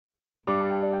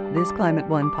This Climate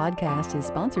One podcast is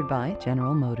sponsored by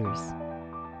General Motors.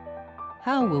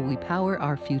 How will we power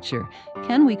our future?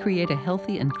 Can we create a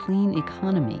healthy and clean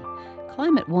economy?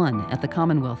 Climate One at the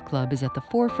Commonwealth Club is at the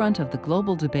forefront of the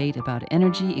global debate about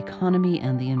energy, economy,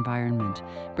 and the environment.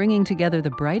 Bringing together the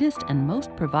brightest and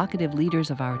most provocative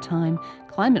leaders of our time,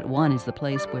 Climate One is the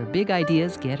place where big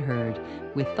ideas get heard.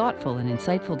 With thoughtful and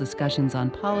insightful discussions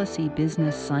on policy,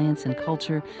 business, science, and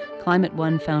culture, Climate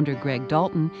One founder Greg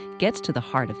Dalton gets to the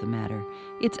heart of the matter.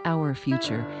 It's our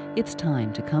future. It's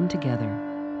time to come together.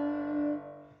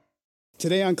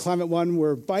 Today on Climate One,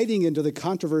 we're biting into the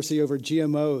controversy over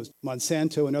GMOs.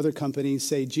 Monsanto and other companies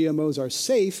say GMOs are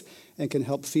safe and can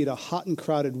help feed a hot and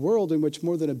crowded world in which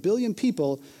more than 1 billion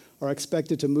people are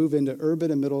expected to move into urban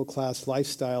and middle-class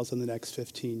lifestyles in the next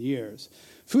 15 years.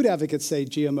 Food advocates say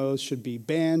GMOs should be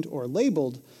banned or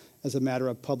labeled as a matter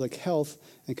of public health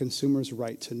and consumers'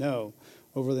 right to know.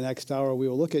 Over the next hour, we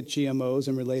will look at GMOs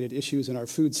and related issues in our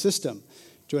food system.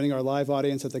 Joining our live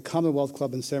audience at the Commonwealth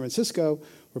Club in San Francisco,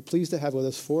 we're pleased to have with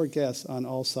us 4 guests on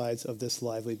all sides of this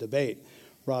lively debate.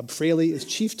 Rob Fraley is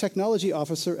Chief Technology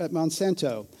Officer at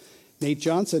Monsanto. Nate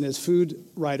Johnson is food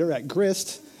writer at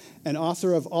Grist and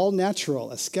author of All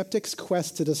Natural, A Skeptic's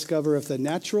Quest to Discover if the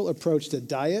Natural Approach to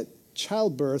Diet,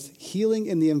 Childbirth, Healing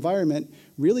in the Environment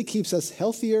really keeps us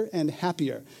healthier and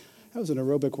happier. That was an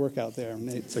aerobic workout there,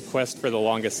 Nate. It's a quest for the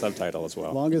longest subtitle as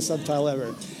well. Longest subtitle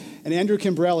ever. And Andrew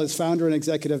Kimbrell is founder and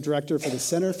executive director for the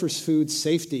Center for Food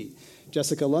Safety.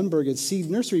 Jessica Lundberg is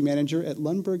seed nursery manager at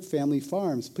Lundberg Family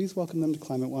Farms. Please welcome them to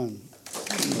Climate One.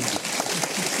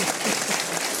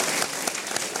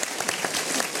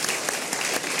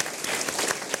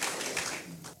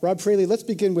 Rob Fraley, let's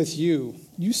begin with you.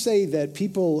 You say that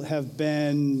people have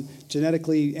been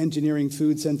genetically engineering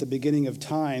food since the beginning of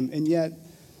time, and yet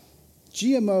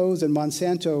GMOs and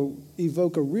Monsanto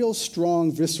evoke a real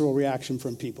strong visceral reaction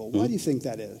from people. Why do you think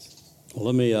that is? Well,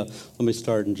 let me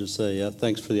start and just say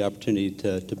thanks for the opportunity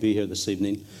to be here this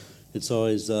evening. It's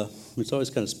always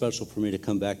kind of special for me to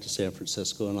come back to San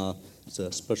Francisco, and it's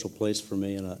a special place for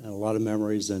me and a lot of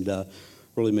memories, and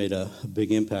really made a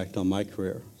big impact on my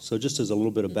career. So just as a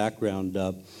little bit of background,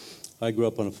 I grew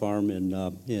up on a farm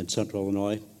in Central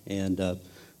Illinois, and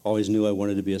always knew I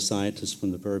wanted to be a scientist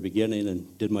from the very beginning,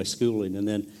 and did my schooling, and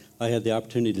then I had the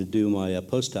opportunity to do my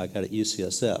postdoc out at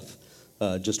UCSF.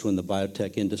 Just when the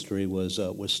biotech industry was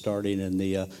starting in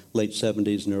the late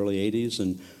 70s and early 80s,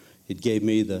 and it gave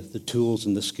me the tools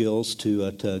and the skills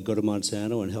to go to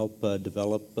Monsanto and help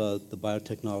develop the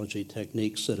biotechnology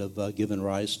techniques that have given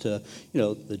rise to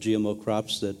the GMO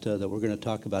crops that we're going to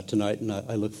talk about tonight, and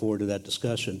I look forward to that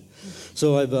discussion.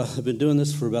 So I've been doing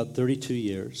this for about 32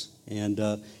 years, and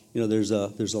there's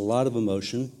a lot of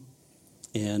emotion,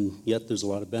 and yet there's a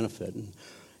lot of benefit. And,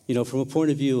 from a point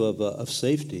of view of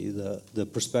safety, the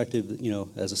perspective,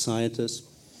 as a scientist,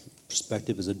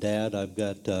 perspective as a dad, I've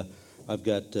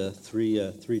got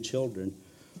three children.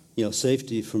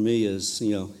 Safety for me is,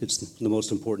 it's the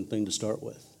most important thing to start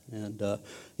with. And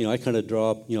I kind of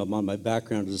draw, on my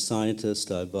background as a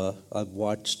scientist, I've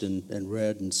watched and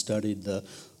read and studied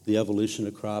the evolution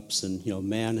of crops, and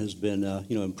man has been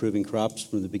improving crops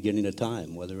from the beginning of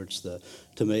time, whether it's the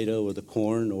tomato or the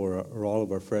corn or all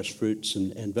of our fresh fruits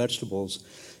and vegetables.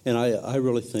 And I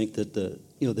really think that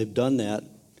they've done that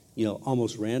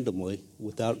almost randomly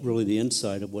without really the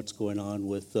insight of what's going on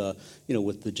with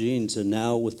the genes. And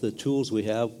now with the tools we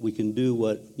have, we can do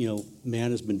what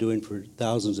man has been doing for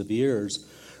thousands of years,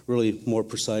 really more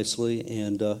precisely.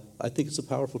 And I think it's a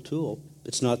powerful tool.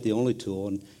 It's not the only tool,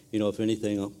 and if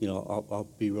anything, I'll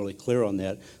be really clear on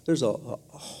that. There's a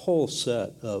whole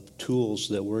set of tools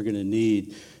that we're going to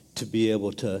need to be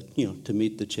able to, to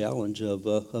meet the challenge of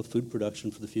food production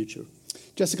for the future.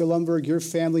 Jessica Lundberg, your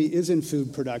family is in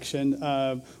food production.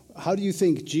 How do you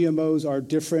think GMOs are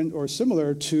different or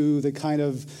similar to the kind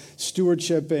of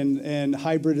stewardship and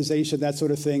hybridization, that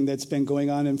sort of thing, that's been going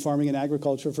on in farming and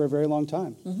agriculture for a very long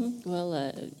time? Mm-hmm. Well,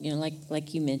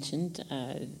 like you mentioned,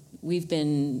 we've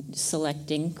been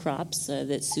selecting crops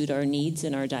that suit our needs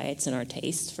and our diets and our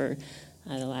tastes for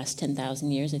the last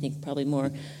 10,000 years. I think probably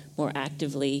more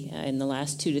actively in the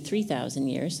last 2,000 to 3,000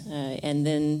 years,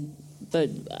 but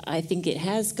I think it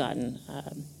has gotten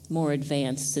more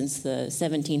advanced since the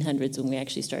 1700s when we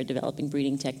actually started developing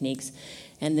breeding techniques,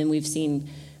 and then we've seen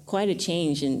quite a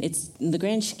change, and it's in the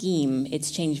grand scheme,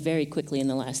 it's changed very quickly in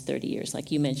the last 30 years.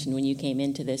 Like you mentioned when you came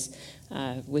into this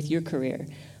with your career.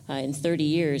 In 30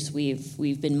 years,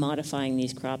 we've been modifying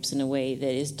these crops in a way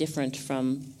that is different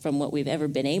from what we've ever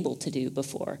been able to do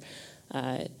before.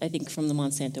 I think from the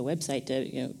Monsanto website,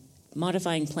 to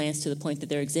modifying plants to the point that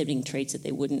they're exhibiting traits that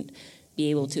they wouldn't be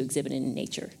able to exhibit in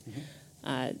nature.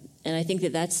 And I think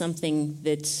that that's something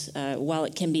that, while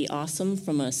it can be awesome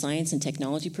from a science and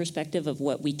technology perspective of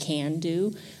what we can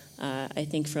do, I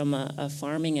think from a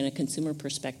farming and a consumer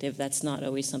perspective, that's not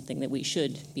always something that we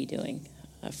should be doing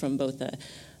from both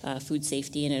a food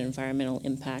safety and an environmental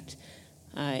impact.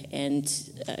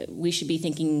 We should be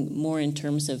thinking more in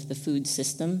terms of the food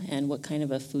system and what kind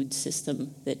of a food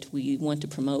system that we want to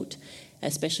promote,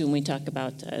 especially when we talk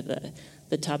about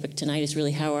the topic tonight is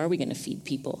really how are we going to feed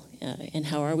people and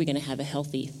how are we going to have a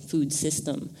healthy food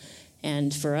system.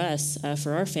 And for us,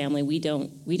 for our family, we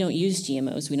don't use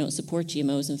GMOs. We don't support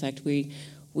GMOs. In fact,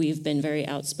 we've been very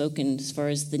outspoken as far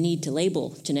as the need to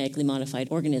label genetically modified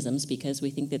organisms because we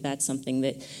think that that's something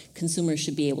that consumers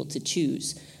should be able to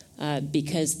choose.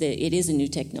 Because it is a new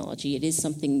technology, it is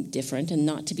something different, and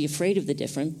not to be afraid of the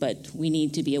different, but we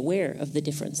need to be aware of the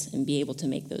difference and be able to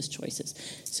make those choices.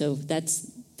 So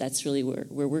that's really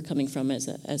where we're coming from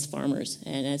as farmers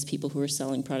and as people who are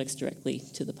selling products directly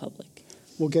to the public.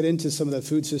 We'll get into some of the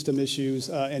food system issues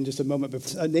in just a moment.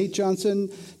 But Nate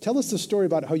Johnson, tell us the story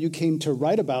about how you came to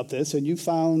write about this, and you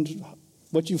found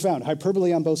what you found,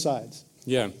 hyperbole on both sides.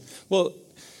 Yeah. Well,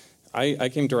 I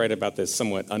came to write about this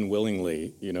somewhat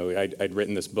unwillingly. You know, I'd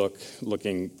written this book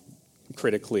looking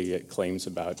critically at claims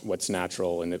about what's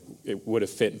natural, and it would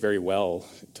have fit very well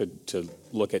to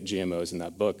look at GMOs in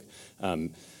that book.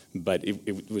 But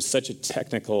it was such a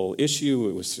technical issue.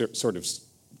 It was sort of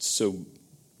so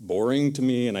boring to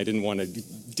me, and I didn't want to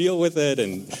deal with it.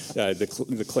 And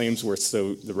the claims were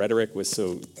the rhetoric was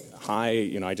so high.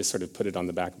 You know, I just sort of put it on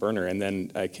the back burner. And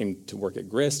then I came to work at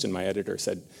Grist, and my editor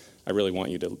said, I really want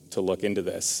you to look into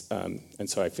this. And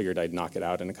so I figured I'd knock it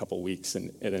out in a couple of weeks, and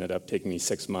it ended up taking me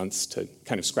 6 months to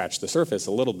kind of scratch the surface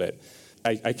a little bit.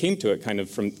 I came to it kind of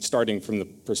starting from the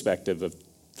perspective of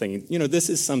thinking, you know, this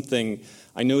is something,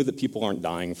 I know that people aren't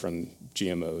dying from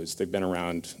GMOs. They've been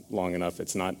around long enough.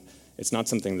 It's not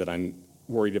something that I'm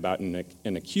worried about in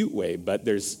an acute way, but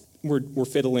we're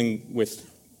fiddling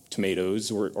with tomatoes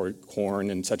or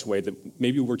corn in such a way that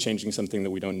maybe we're changing something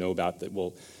that we don't know about that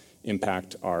will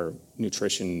impact our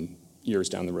nutrition years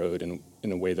down the road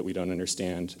in a way that we don't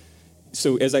understand.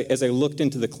 So as I looked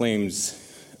into the claims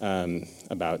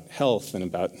about health and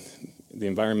about the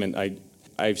environment,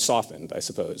 I softened, I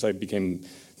suppose.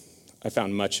 I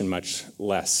found much and much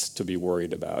less to be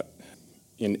worried about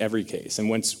in every case. And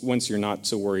once you're not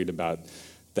so worried about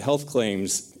the health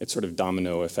claims, it sort of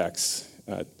domino affects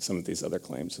some of these other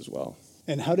claims as well.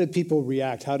 And how did people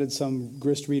react? How did some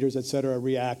Grist readers, et cetera,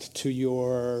 react to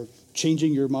your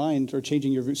changing your mind or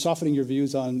softening your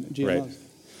views on GMOs? Right.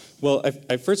 Well,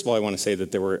 first of all, I want to say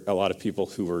that there were a lot of people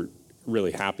who were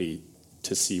really happy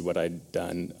to see what I'd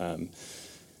done.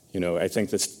 I think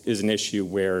this is an issue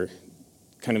where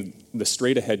kind of the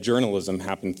straight-ahead journalism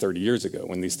happened 30 years ago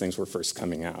when these things were first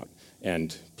coming out,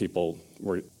 and people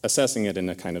were assessing it in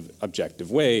a kind of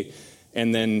objective way.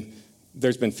 And then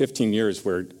there's been 15 years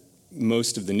where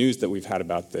most of the news that we've had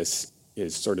about this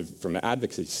is sort of from an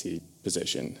advocacy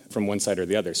position, from one side or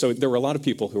the other. So there were a lot of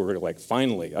people who were like,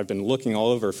 finally, I've been looking all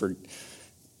over for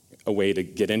a way to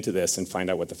get into this and find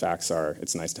out what the facts are.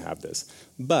 It's nice to have this.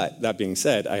 But that being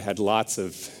said, I had lots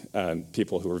of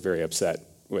people who were very upset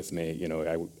with me.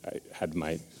 I had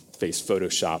my face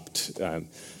photoshopped,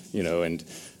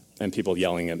 and people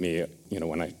yelling at me,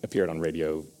 when I appeared on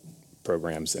radio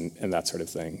programs and that sort of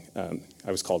thing.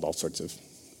 I was called all sorts of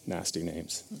nasty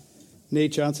names.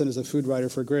 Nate Johnson is a food writer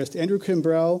for Grist. Andrew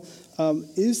Kimbrell,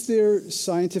 is there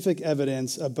scientific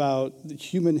evidence about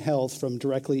human health from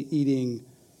directly eating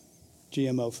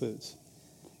GMO foods?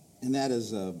 And that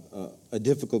is a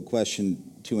difficult question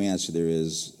to answer. There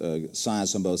is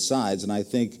science on both sides, and I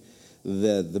think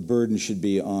that the burden should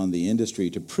be on the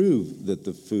industry to prove that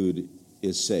the food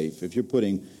is safe. If you're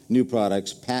putting new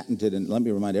products, patented, and let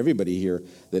me remind everybody here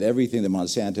that everything that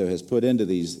Monsanto has put into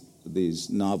these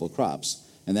novel crops,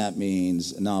 and that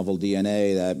means novel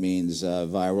DNA, that means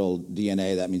viral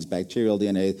DNA, that means bacterial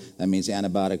DNA, that means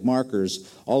antibiotic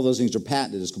markers. All those things are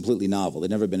patented as completely novel. They've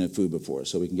never been in food before,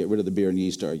 so we can get rid of the beer and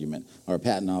yeast argument. Our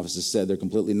patent office has said they're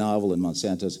completely novel, and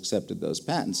Monsanto's accepted those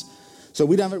patents. So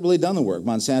we haven't really done the work.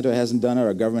 Monsanto hasn't done it.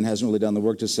 Our government hasn't really done the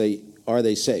work to say, are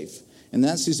they safe? And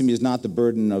that seems to me is not the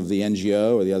burden of the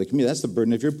NGO or the other community. That's the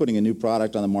burden if you're putting a new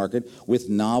product on the market with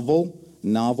novel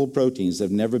proteins that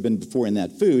have never been before in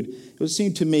that food. It would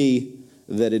seem to me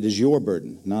that it is your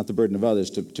burden, not the burden of others,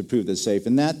 to prove that it's safe,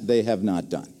 and that they have not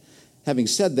done. Having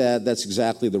said that, that's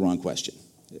exactly the wrong question,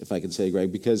 if I can say,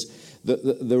 Greg, because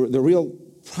the real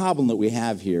problem that we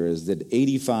have here is that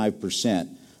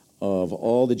 85% of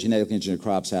all the genetically engineered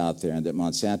crops out there and that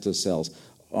Monsanto sells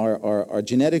are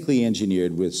genetically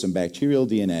engineered with some bacterial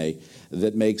DNA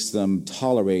that makes them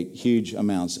tolerate huge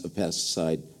amounts of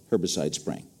herbicide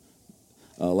spraying.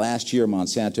 Last year,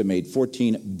 Monsanto made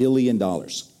 $14 billion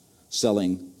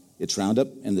selling its Roundup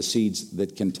and the seeds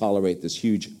that can tolerate this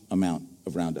huge amount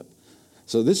of Roundup.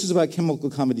 So this is about chemical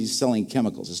companies selling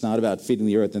chemicals. It's not about feeding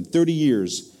the earth. In 30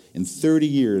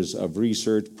 years of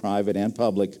research, private and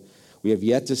public, we have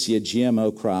yet to see a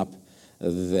GMO crop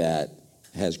that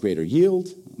has greater yield,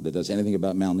 that does anything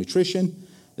about malnutrition.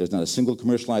 There's not a single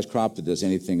commercialized crop that does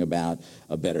anything about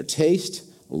a better taste,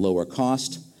 lower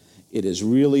cost. It has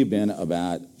really been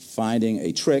about finding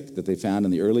a trick that they found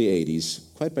in the early 80s,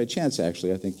 quite by chance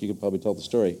actually, I think you could probably tell the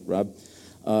story, Rob,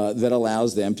 that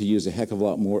allows them to use a heck of a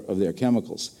lot more of their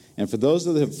chemicals. And for those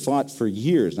that have fought for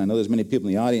years, and I know there's many people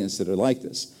in the audience that are like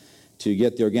this, to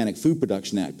get the Organic Food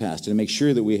Production Act passed and to make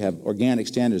sure that we have organic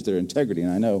standards that are integrity,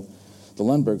 and I know the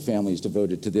Lundberg family is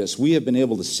devoted to this, we have been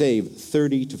able to save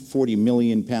 30 to 40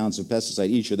 million pounds of pesticide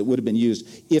each year that would have been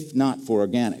used if not for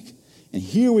organic. And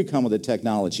here we come with a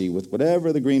technology with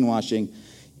whatever the greenwashing,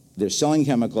 they're selling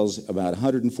chemicals, about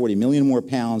 140 million more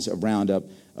pounds of Roundup,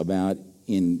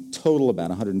 in total about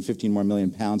 115 more million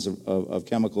pounds of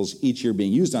chemicals each year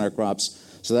being used on our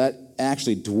crops. So that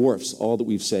actually dwarfs all that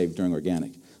we've saved during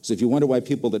organic. So if you wonder why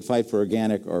people that fight for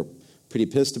organic are pretty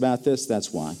pissed about this,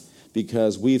 that's why.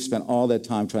 Because we've spent all that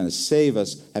time trying to save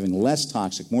us having less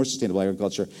toxic, more sustainable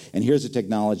agriculture. And here's a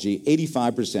technology,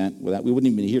 85%, we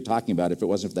wouldn't even be here talking about it if it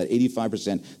wasn't for that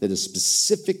 85% that is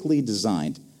specifically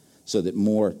designed so that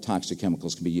more toxic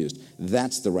chemicals can be used.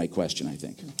 That's the right question, I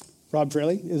think. Rob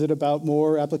Fraley, is it about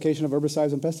more application of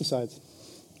herbicides and pesticides?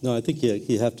 No, I think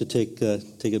you have to take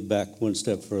it back one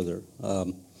step further.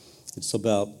 It's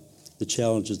about the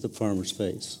challenges that farmers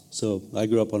face. So I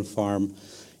grew up on a farm.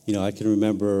 I can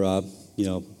remember,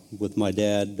 with my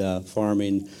dad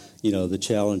farming, the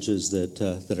challenges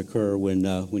that occur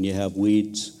when you have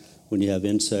weeds, when you have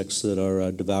insects that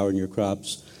are devouring your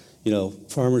crops.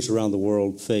 Farmers around the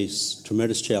world face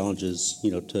tremendous challenges,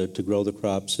 to grow the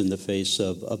crops in the face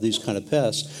of these kind of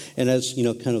pests. And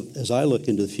as I look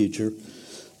into the future,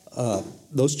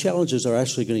 those challenges are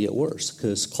actually going to get worse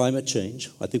because climate change.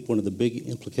 I think one of the big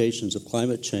implications of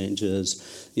climate change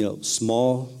is,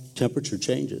 small temperature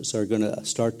changes are going to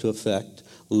start to affect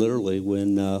literally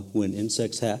when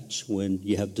insects hatch, when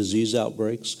you have disease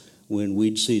outbreaks, when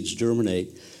weed seeds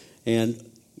germinate. And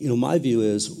my view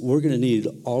is we're going to need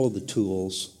all of the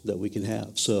tools that we can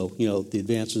have. So, the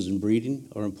advances in breeding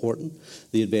are important.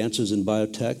 The advances in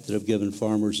biotech that have given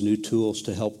farmers new tools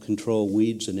to help control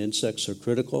weeds and insects are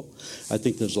critical. I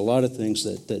think there's a lot of things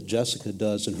that Jessica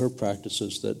does in her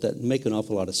practices that make an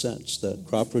awful lot of sense. The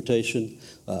crop rotation,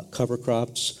 cover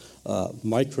crops,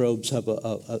 microbes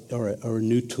are a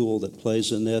new tool that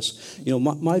plays in this.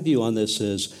 My view on this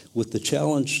is with the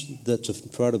challenge that's in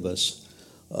front of us,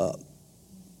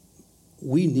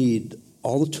 we need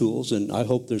all the tools, and I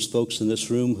hope there's folks in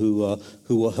this room who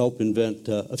will help invent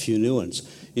a few new ones.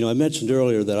 I mentioned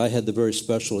earlier that I had the very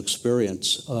special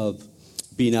experience of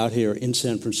being out here in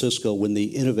San Francisco when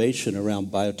the innovation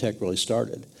around biotech really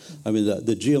started. I mean,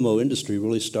 the GMO industry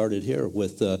really started here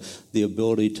with the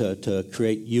ability to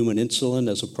create human insulin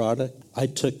as a product. I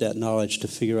took that knowledge to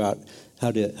figure out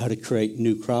how to create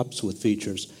new crops with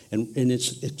features, and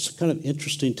it's kind of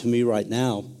interesting to me right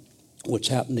now. What's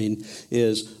happening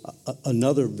is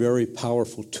another very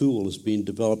powerful tool is being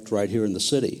developed right here in the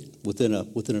city, within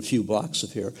a few blocks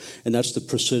of here, and that's the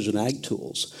precision ag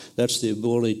tools. That's the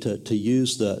ability to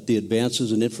use the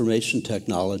advances in information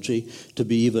technology to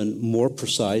be even more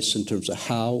precise in terms of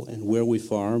how and where we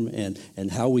farm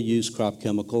and how we use crop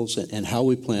chemicals and how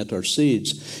we plant our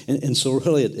seeds. And so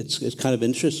really it's kind of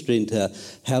interesting to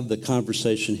have the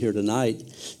conversation here tonight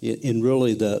in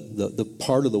really the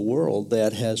part of the world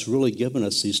that has really given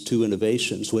us these two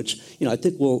innovations, which I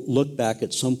think we'll look back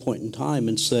at some point in time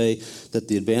and say that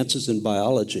the advances in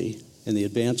biology and the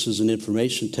advances in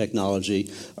information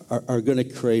technology are going to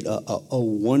create a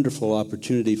wonderful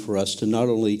opportunity for us to not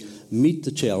only meet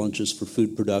the challenges for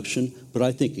food production, but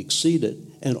I think exceed it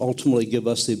and ultimately give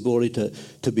us the ability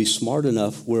to be smart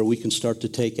enough where we can start to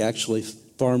take actually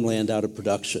farmland out of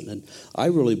production. And I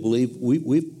really believe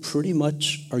we pretty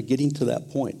much are getting to that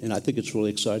point, and I think it's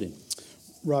really exciting.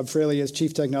 Rob Fraley is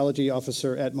Chief Technology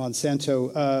Officer at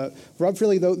Monsanto. Rob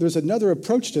Fraley, though, there's another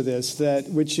approach to this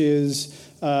which is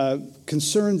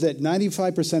concerned that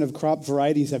 95% of crop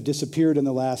varieties have disappeared in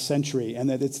the last century, and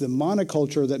that it's the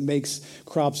monoculture that makes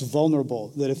crops vulnerable,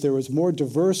 that if there was more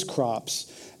diverse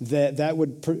crops, that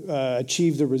would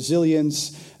achieve the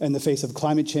resilience in the face of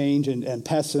climate change and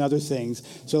pests and other things,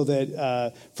 so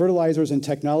that fertilizers and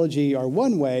technology are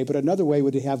one way, but another way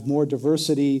would have more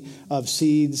diversity of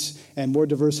seeds and more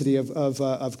diversity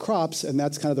of crops, and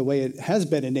that's kind of the way it has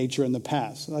been in nature in the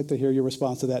past. I'd like to hear your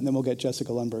response to that, and then we'll get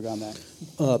Jessica Lundberg on that.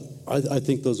 I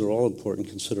think those are all important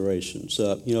considerations.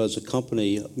 As a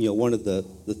company, one of the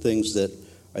things that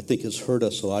I think has hurt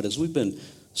us a lot is we've been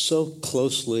so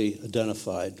closely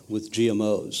identified with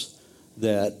GMOs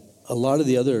that a lot of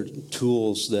the other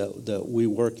tools that we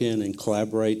work in and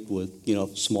collaborate with,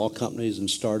 small companies and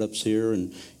startups here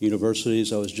and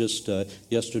universities. I was just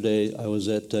yesterday. I was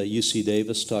at UC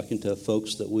Davis talking to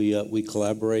folks that we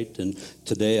collaborate, and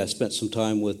today I spent some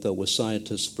time with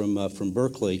scientists from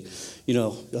Berkeley.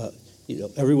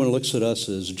 Everyone looks at us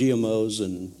as GMOs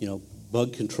and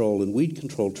bug control and weed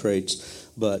control traits.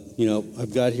 But,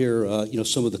 I've got here,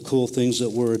 some of the cool things that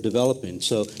we're developing.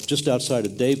 So just outside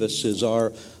of Davis is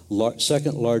our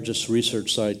second largest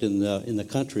research site in the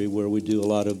country, where we do a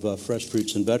lot of fresh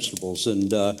fruits and vegetables.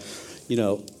 And,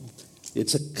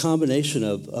 it's a combination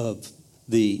of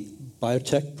the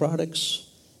biotech products,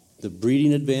 the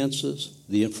breeding advances,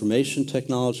 the information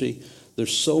technology.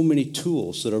 There's so many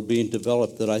tools that are being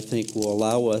developed that I think will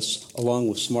allow us, along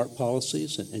with smart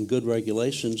policies and good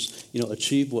regulations,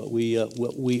 achieve what we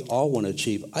all want to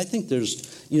achieve. I think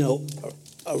there's,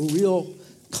 a real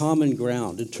common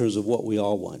ground in terms of what we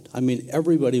all want. I mean,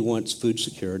 everybody wants food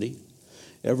security.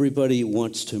 Everybody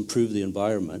wants to improve the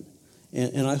environment.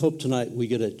 And I hope tonight we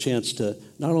get a chance to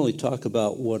not only talk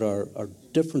about what our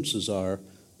differences are,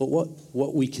 but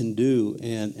what we can do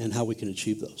and how we can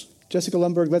achieve those. Jessica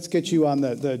Lundberg, let's get you on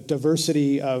the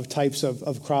diversity of types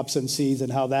of crops and seeds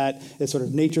and how that is sort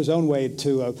of nature's own way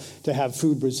to have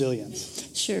food resilience.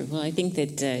 Sure. Well, I think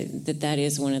that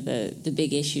is one of the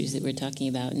big issues that we're talking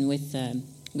about, and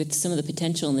with some of the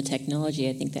potential in the technology,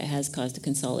 I think that has caused a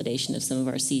consolidation of some of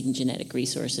our seed and genetic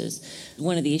resources.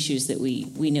 One of the issues that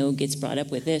we know gets brought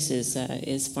up with this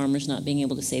is farmers not being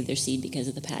able to save their seed because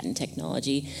of the patent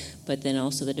technology, but then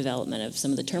also the development of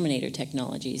some of the terminator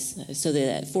technologies, so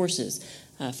that forces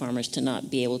farmers to not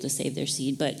be able to save their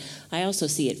seed. But I also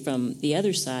see it from the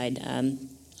other side.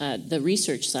 The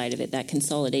research side of it, that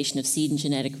consolidation of seed and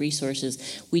genetic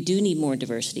resources, we do need more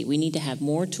diversity. We need to have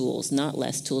more tools, not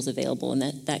less tools available. And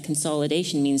that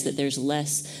consolidation means that there's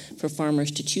less for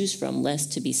farmers to choose from, less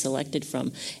to be selected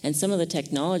from. And some of the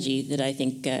technology that I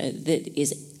think that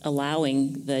is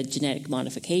allowing the genetic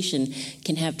modification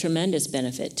can have tremendous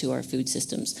benefit to our food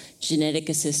systems. Genetic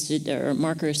assisted or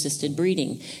marker assisted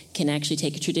breeding can actually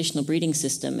take a traditional breeding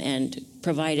system and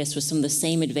provide us with some of the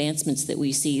same advancements that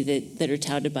we see that are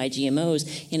touted by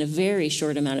GMOs in a very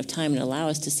short amount of time, and allow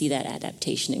us to see that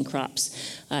adaptation in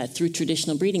crops through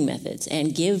traditional breeding methods,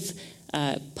 and give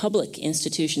public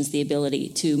institutions the ability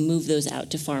to move those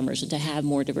out to farmers and to have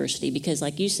more diversity. Because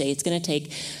like you say, it's going to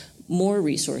take more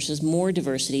resources, more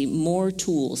diversity, more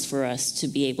tools for us to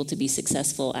be able to be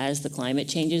successful as the climate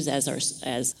changes, as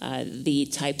the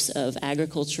types of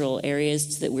agricultural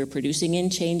areas that we're producing in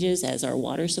changes, as our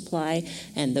water supply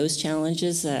and those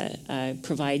challenges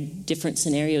provide different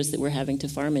scenarios that we're having to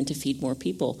farm in to feed more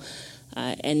people.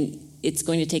 And it's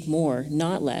going to take more,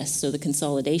 not less. So the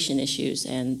consolidation issues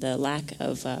and the lack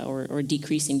of or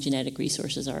decreasing genetic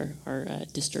resources are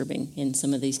disturbing in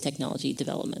some of these technology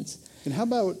developments. And how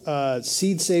about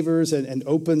seed savers and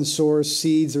open source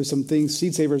seeds? There's some things,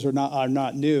 seed savers are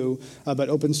not new, but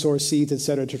open source seeds, et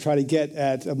cetera, to try to get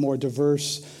at a more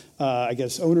diverse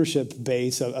ownership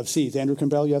base of seeds. Andrew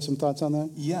Campbell, you have some thoughts on that?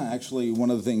 Yeah, actually,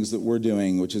 one of the things that we're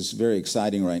doing, which is very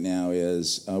exciting right now,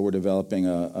 is we're developing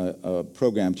a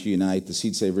program to unite the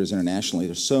seed savers internationally.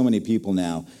 There's so many people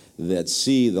now that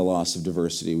see the loss of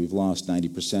diversity. We've lost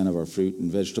 90% of our fruit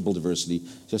and vegetable diversity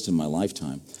just in my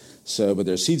lifetime. But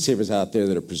there are seed savers out there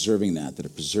that are preserving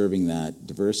that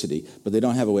diversity, but they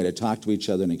don't have a way to talk to each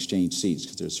other and exchange seeds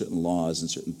because there's certain laws and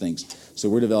certain things. So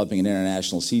we're developing an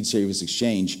international seed savers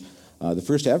exchange, the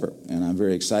first ever, and I'm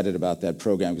very excited about that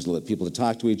program because it'll let people to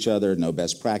talk to each other, know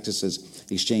best practices,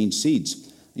 exchange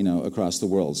seeds, across the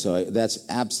world. So that's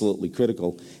absolutely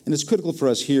critical, and it's critical for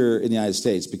us here in the United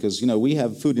States because, we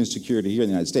have food insecurity here in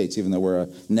the United States, even though we're a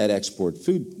net export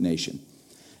food nation.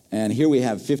 And here we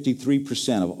have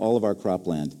 53% of all of our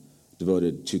cropland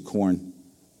devoted to corn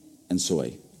and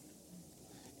soy.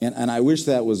 And I wish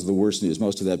that was the worst news,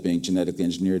 most of that being genetically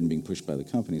engineered and being pushed by the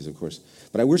companies, of course.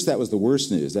 But I wish that was the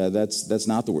worst news. That's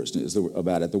not the worst news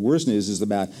about it. The worst news is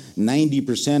about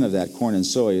 90% of that corn and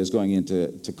soy is going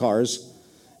into cars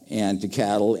and to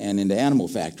cattle and into animal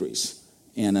factories.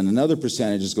 And then another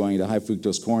percentage is going into high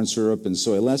fructose corn syrup and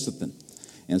soy lecithin.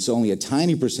 And so only a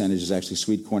tiny percentage is actually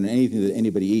sweet corn and anything that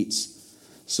anybody eats.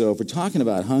 So if we're talking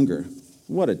about hunger,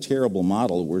 what a terrible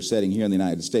model we're setting here in the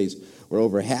United States, where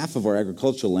over half of our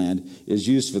agricultural land is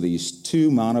used for these two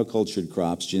monocultured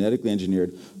crops, genetically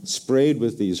engineered, sprayed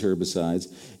with these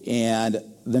herbicides, and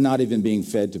they're not even being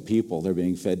fed to people. They're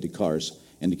being fed to cars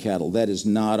and to cattle. That is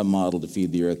not a model to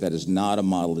feed the earth. That is not a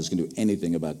model that's going to do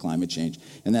anything about climate change,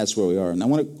 and that's where we are. And I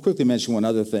want to quickly mention one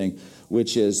other thing,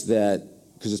 which is that,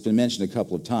 because it's been mentioned a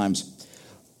couple of times,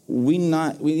 we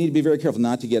need to be very careful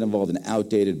not to get involved in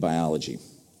outdated biology.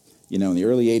 You know, in the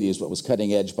early 80s, what was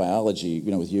cutting-edge biology,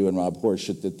 you know, with you and Rob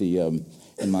Horschut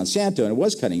in Monsanto, and it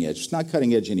was cutting-edge. It's not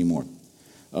cutting-edge anymore.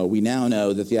 We now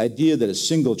know that the idea that a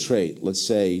single trait, let's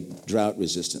say drought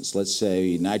resistance, let's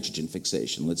say nitrogen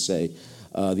fixation, let's say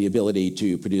the ability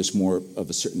to produce more of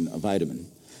a certain vitamin,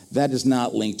 that is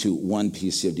not linked to one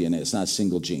piece of DNA. It's not a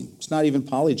single gene. It's not even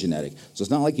polygenetic. So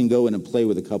it's not like you can go in and play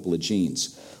with a couple of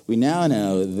genes. We now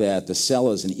know that the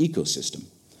cell is an ecosystem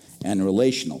and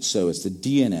relational. So it's the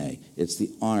DNA, it's the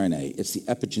RNA, it's the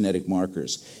epigenetic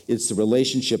markers. It's the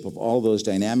relationship of all those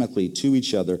dynamically to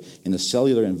each other in the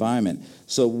cellular environment.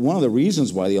 So one of the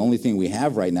reasons why the only thing we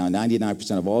have right now,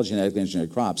 99% of all genetically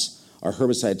engineered crops, are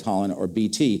herbicide tolerant or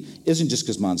BT, isn't just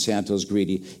because Monsanto's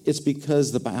greedy. It's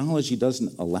because the biology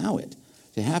doesn't allow it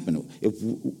to happen. If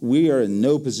we are in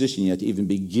no position yet to even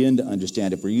begin to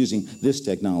understand, if we're using this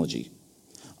technology,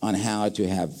 on how to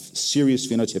have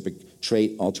serious phenotypic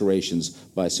trait alterations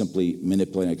by simply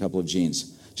manipulating a couple of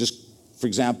genes. Just, for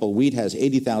example, wheat has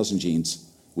 80,000 genes.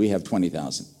 We have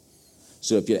 20,000.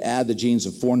 So if you add the genes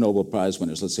of 4 Nobel Prize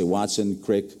winners, let's say Watson,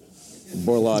 Crick,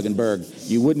 Borlaug, and Berg,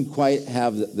 you wouldn't quite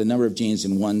have the number of genes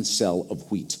in one cell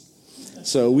of wheat.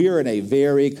 So we are in a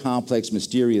very complex,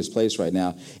 mysterious place right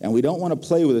now, and we don't want to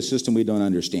play with a system we don't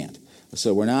understand.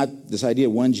 So we're not, this idea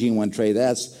of one gene, one trait,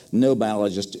 that's, no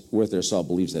biologist worth their salt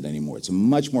believes that anymore. It's a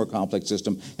much more complex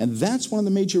system, and that's one of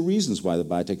the major reasons why the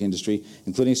biotech industry,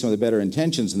 including some of the better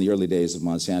intentions in the early days of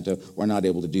Monsanto, were not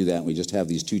able to do that, and we just have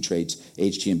these two traits,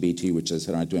 HT and BT, which, as I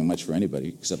said, aren't doing much for anybody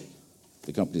except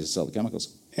the companies that sell the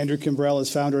chemicals. Andrew Kimbrell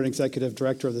is founder and executive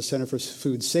director of the Center for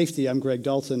Food Safety. I'm Greg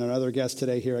Dalton. Our other guests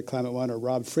today here at Climate One are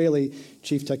Rob Fraley,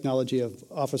 Chief Technology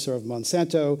Officer of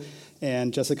Monsanto,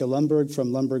 and Jessica Lundberg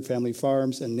from Lundberg Family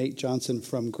Farms, and Nate Johnson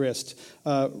from Grist.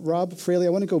 Rob Fraley, I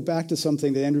want to go back to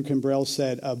something that Andrew Kimbrell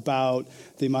said about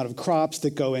the amount of crops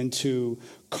that go into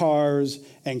cars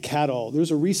and cattle.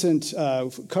 There's a recent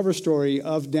cover story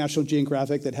of National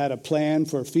Geographic that had a plan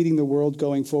for feeding the world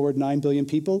going forward, 9 billion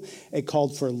people. It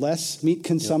called for less meat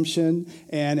consumption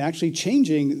and actually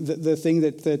changing the thing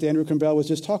that Andrew Kimbrell was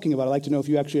just talking about. I'd like to know if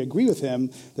you actually agree with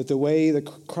him that the way the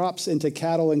crops into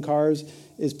cattle and cars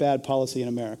is bad policy in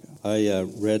America. I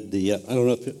read I don't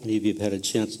know if any of you have had a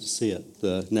chance to see it,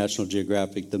 the National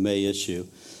Geographic, the May issue.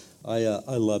 I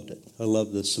loved it. I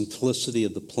loved the simplicity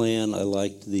of the plan. I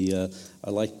liked the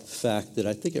fact that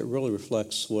I think it really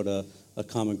reflects what a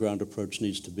common ground approach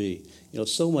needs to be. You know,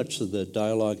 so much of the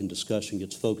dialogue and discussion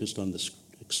gets focused on the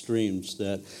extremes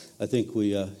that I think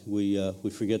we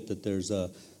forget that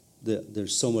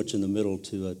there's so much in the middle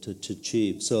to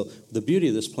achieve. So the beauty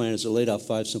of this plan is it laid out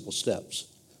 5 simple steps.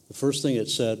 The first thing it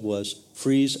said was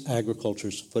freeze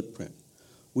agriculture's footprint.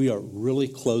 We are really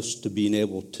close to being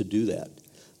able to do that.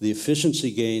 The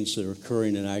efficiency gains that are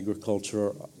occurring in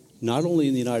agriculture, not only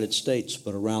in the United States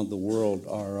but around the world,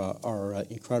 are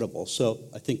incredible. So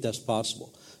I think that's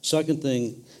possible. Second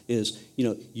thing is,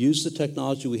 use the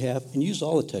technology we have and use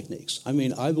all the techniques. I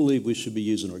mean, I believe we should be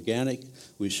using organic,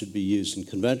 we should be using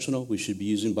conventional, we should be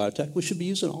using biotech, we should be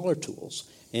using all our tools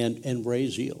and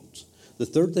raise yields. The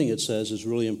third thing it says is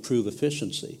really improve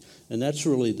efficiency. And that's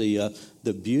really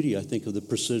the beauty, I think, of the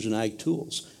precision ag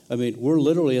tools. I mean, we're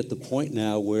literally at the point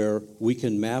now where we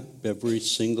can map every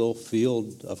single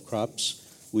field of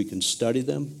crops. We can study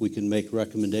them. We can make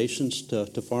recommendations to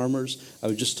farmers. I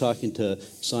was just talking to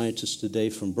scientists today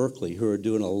from Berkeley who are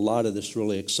doing a lot of this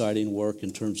really exciting work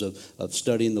in terms of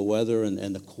studying the weather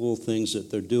and the cool things that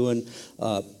they're doing.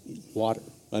 Water.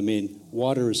 I mean,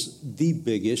 water is the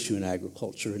big issue in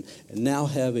agriculture, and now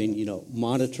having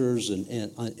monitors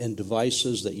and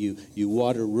devices that you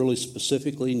water really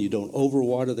specifically and you don't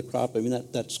overwater the crop. I mean,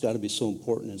 that's got to be so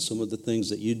important in some of the things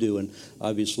that you do, and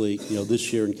obviously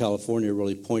this year in California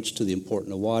really points to the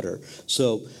importance of water.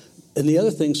 So, and the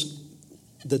other things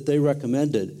that they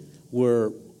recommended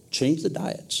were change the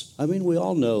diets. I mean, we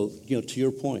all know, to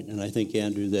your point, and I think,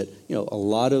 Andrew, that, a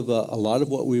lot of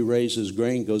what we raise as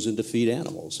grain goes in to feed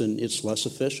animals, and it's less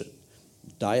efficient.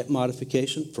 Diet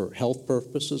modification for health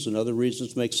purposes and other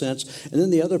reasons makes sense. And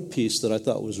then the other piece that I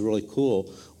thought was really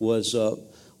cool was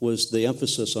the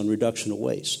emphasis on reduction of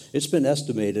waste. It's been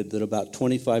estimated that about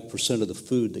 25% of the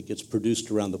food that gets produced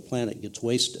around the planet gets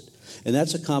wasted. And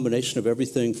that's a combination of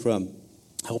everything from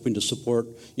helping to support,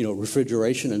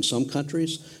 refrigeration in some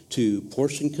countries, to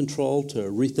portion control, to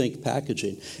rethink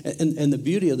packaging. And the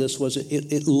beauty of this was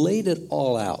it laid it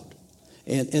all out.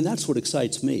 And that's what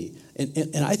excites me.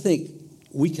 And I think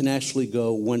we can actually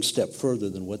go one step further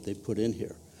than what they put in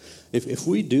here. If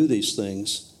we do these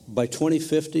things, by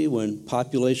 2050, when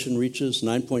population reaches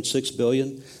 9.6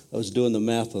 billion, I was doing the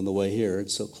math on the way here, and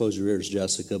so close your ears,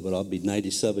 Jessica, but I'll be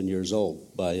 97 years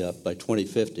old by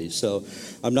 2050. So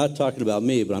I'm not talking about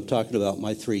me, but I'm talking about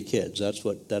my 3 kids. That's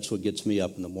what gets me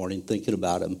up in the morning, thinking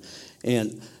about them.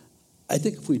 And I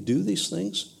think if we do these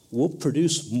things, we'll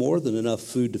produce more than enough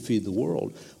food to feed the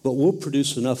world, but we'll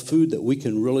produce enough food that we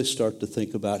can really start to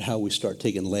think about how we start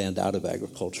taking land out of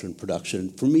agriculture and production.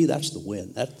 For me, that's the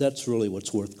win. That's really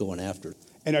what's worth going after.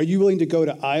 And are you willing to go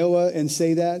to Iowa and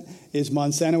say that? Is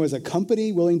Monsanto as a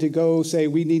company willing to go say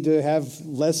we need to have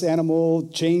less animal,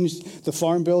 change the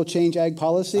farm bill, change ag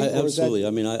policy? Absolutely. I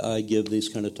mean, I give these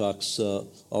kind of talks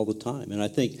all the time. And I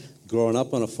think growing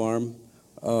up on a farm,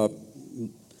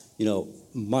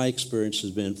 my experience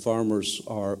has been farmers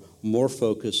are more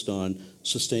focused on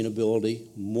sustainability,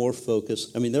 more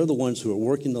focused. I mean, they're the ones who are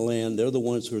working the land. They're the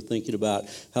ones who are thinking about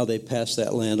how they pass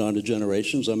that land on to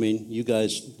generations. I mean, you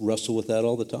guys wrestle with that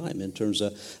all the time in terms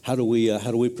of how do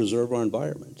we preserve our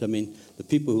environment. I mean, the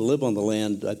people who live on the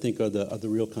land, I think, are the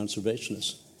real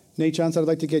conservationists. Nate Johnson, I'd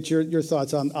like to get your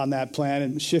thoughts on that plan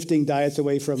and shifting diets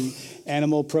away from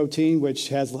animal protein, which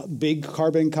has big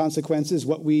carbon consequences.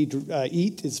 What we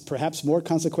eat is perhaps more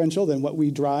consequential than what we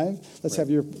drive. Let's have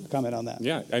your comment on that.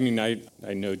 Yeah, I mean,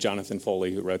 I know Jonathan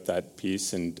Foley, who wrote that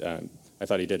piece, and I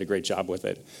thought he did a great job with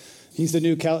it. He's the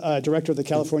new director of the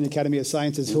California Academy of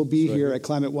Sciences. He'll be here at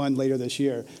Climate One later this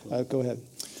year. Go ahead.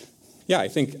 Yeah, I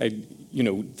think,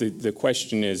 the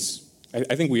question is,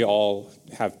 I think we all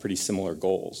have pretty similar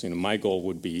goals. My goal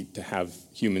would be to have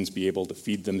humans be able to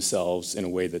feed themselves in a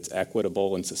way that's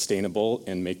equitable and sustainable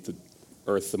and make the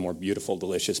earth a more beautiful,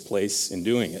 delicious place in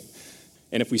doing it.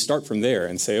 And if we start from there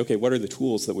and say, okay, what are the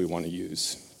tools that we want to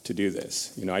use to do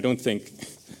this? I don't think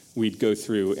we'd go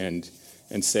through and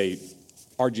say,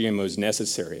 are GMOs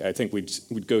necessary? I think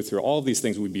we'd go through all of these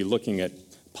things. We'd be looking at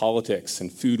politics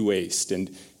and food waste, and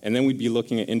then we'd be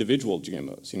looking at individual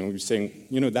GMOs. We'd be saying,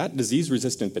 that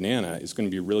disease-resistant banana is going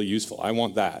to be really useful. I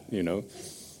want that.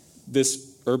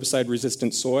 This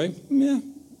herbicide-resistant soy,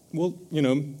 well,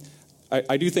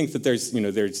 I do think that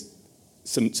there's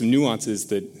some nuances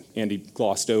that Andy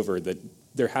glossed over, that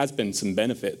there has been some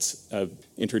benefits of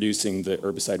introducing the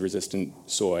herbicide-resistant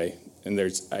soy. And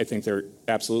I think there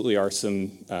absolutely are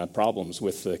some problems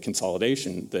with the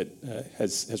consolidation that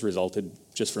has resulted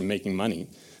just from making money.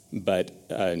 But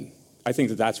I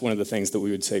think that's one of the things that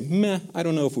we would say, I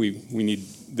don't know if we need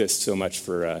this so much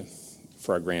for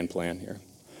our grand plan here.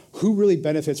 Who really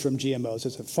benefits from GMOs?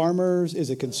 Is it farmers? Is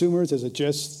it consumers? Is it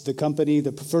just the company,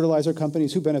 the fertilizer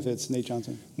companies? Who benefits, Nate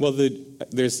Johnson? Well,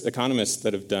 there's economists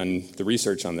that have done the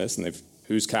research on this, and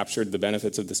who's captured the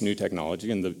benefits of this new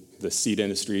technology, and the seed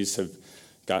industries have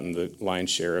gotten the lion's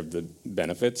share of the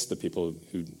benefits, the people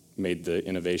who made the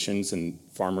innovations, and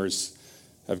farmers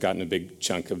have gotten a big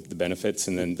chunk of the benefits,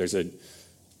 and then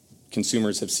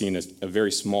consumers have seen a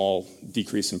very small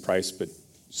decrease in price, but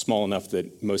small enough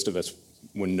that most of us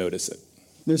wouldn't notice it.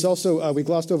 There's also, we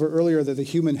glossed over earlier, the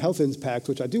human health impact,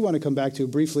 which I do want to come back to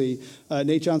briefly.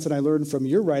 Nate Johnson, I learned from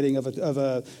your writing of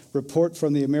a report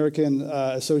from the American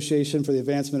Association for the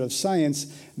Advancement of Science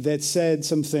that said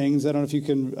some things. I don't know if you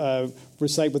can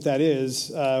recite what that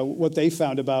is, what they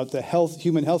found about the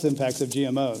human health impacts of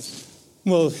GMOs.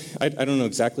 Well, I don't know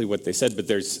exactly what they said, but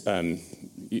there's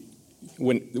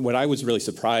what I was really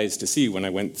surprised to see when I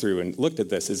went through and looked at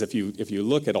this is if you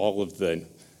look at all of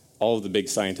the big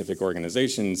scientific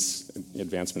organizations,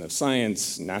 Advancement of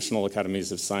Science, National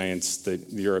Academies of Science, the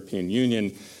European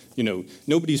Union,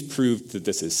 nobody's proved that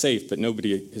this is safe, but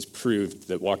nobody has proved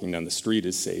that walking down the street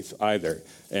is safe either.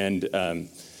 And,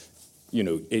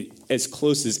 as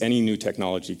close as any new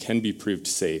technology can be proved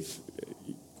safe,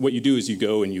 what you do is you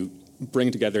go and you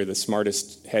bring together the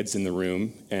smartest heads in the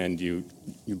room, and you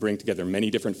bring together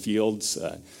many different fields,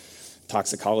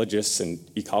 toxicologists and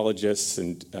ecologists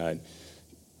and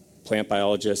plant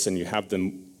biologists, and you have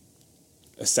them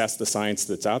assess the science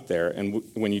that's out there. And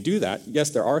when you do that, yes,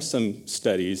 there are some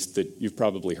studies that you've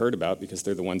probably heard about because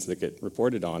they're the ones that get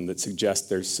reported on that suggest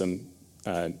there's some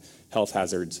health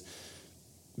hazards.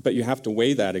 But you have to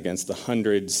weigh that against the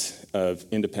hundreds of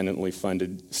independently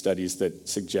funded studies that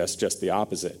suggest just the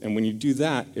opposite. And when you do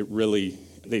that, they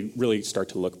really start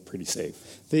to look pretty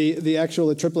safe. The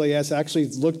actual AAAS actually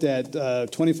looked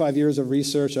at 25 years of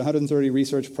research, 130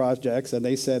 research projects, and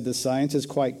they said the science is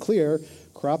quite clear.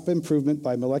 Crop improvement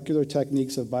by molecular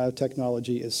techniques of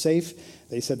biotechnology is safe.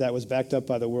 They said that was backed up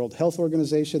by the World Health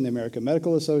Organization, the American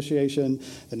Medical Association,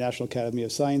 the National Academy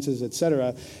of Sciences, et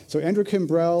cetera. So Andrew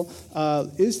Kimbrell,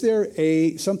 is there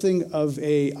something of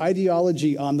a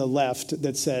ideology on the left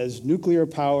that says nuclear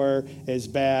power is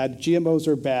bad, GMOs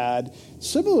are bad,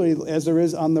 similarly as there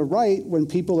is on the right when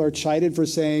people are chided for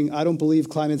saying, I don't believe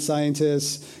climate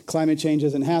scientists, climate change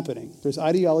isn't happening? There's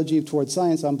ideology towards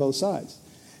science on both sides.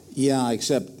 Yeah,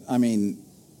 except, I mean,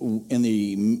 in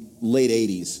the late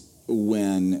 80s,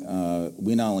 when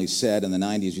we not only said in the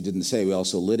 90s, we didn't say, we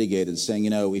also litigated, saying,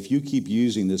 if you keep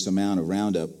using this amount of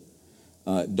Roundup,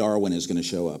 Darwin is going to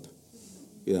show up.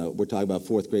 We're talking about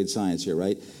fourth grade science here,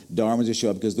 right? Darwin's going to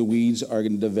show up because the weeds are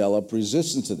going to develop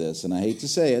resistance to this. And I hate to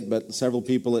say it, but several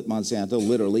people at Monsanto,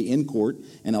 literally in court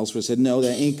and elsewhere, said, no,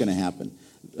 that ain't going to happen.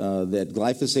 That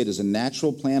glyphosate is a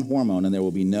natural plant hormone and there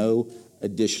will be no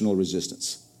additional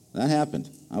resistance. That happened.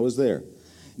 I was there.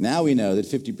 Now we know that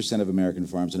 50% of American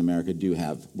farms in America do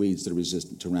have weeds that are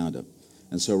resistant to Roundup.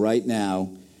 And so right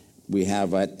now we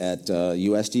have at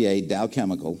USDA, Dow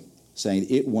Chemical, saying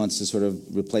it wants to sort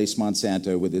of replace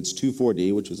Monsanto with its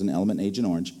 2,4-D, which was an element in Agent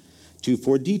Orange,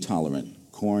 2,4-D tolerant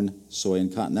corn, soy,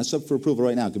 and cotton. That's up for approval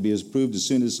right now. It could be approved as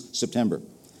soon as September.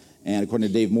 And according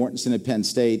to Dave Mortensen at Penn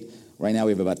State, right now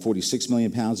we have about 46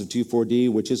 million pounds of 2,4-D,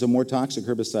 which is a more toxic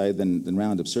herbicide than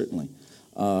Roundup, certainly.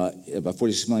 About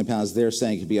 46 million pounds. They're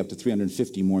saying it could be up to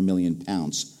 350 more million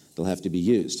pounds that'll have to be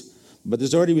used. But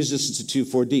there's already resistance to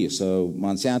 2,4-D. So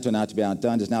Monsanto, not to be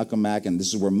outdone, has now come back, and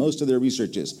this is where most of their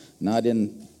research is, not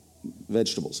in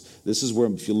vegetables. This is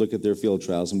where, if you look at their field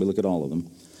trials, and we look at all of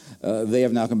them, they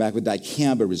have now come back with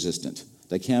dicamba resistant.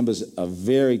 Dicamba is a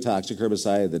very toxic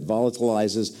herbicide that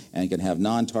volatilizes and can have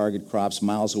non-target crops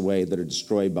miles away that are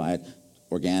destroyed by it,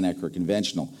 organic or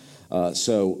conventional.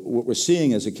 So what we're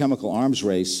seeing is a chemical arms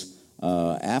race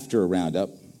after Roundup,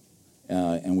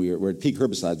 and we're at peak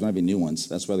herbicides. We don't have any new ones.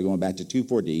 That's why they're going back to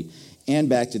 2,4-D and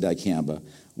back to dicamba.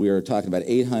 We are talking about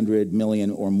 800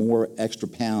 million or more extra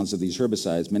pounds of these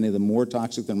herbicides, many of them more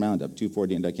toxic than Roundup,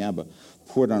 2,4-D and dicamba,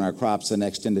 poured on our crops the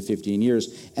next 10 to 15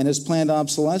 years. And it's planned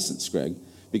obsolescence, Greg,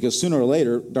 because sooner or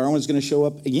later, Darwin's going to show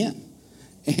up again.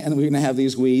 And we're going to have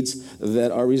these weeds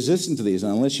that are resistant to these.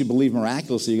 And unless you believe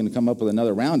miraculously you're going to come up with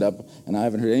another Roundup, and I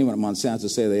haven't heard anyone at Monsanto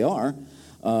say they are,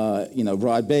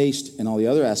 broad-based and all the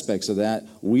other aspects of that,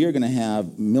 we are going to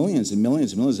have millions and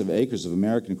millions and millions of acres of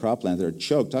American cropland that are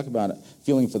choked. Talk about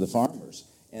feeling for the farmers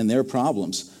and their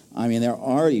problems. I mean, there are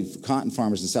already cotton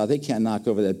farmers in the South. They can't knock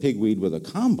over that pigweed with a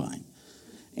combine.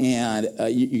 And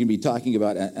you can be talking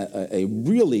about a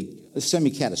really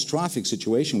semi-catastrophic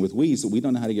situation with weeds that we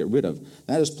don't know how to get rid of.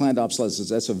 That is planned obsolescence.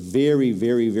 That's a very,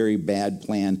 very, very bad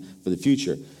plan for the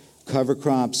future. Cover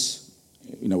crops,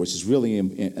 which is really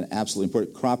an absolutely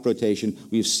important. Crop rotation.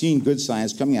 We've seen good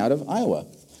science coming out of Iowa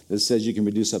that says you can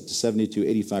reduce up to 70 to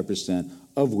 85%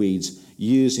 of weeds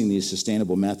using these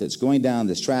sustainable methods. Going down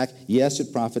this track, yes,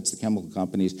 it profits the chemical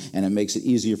companies and it makes it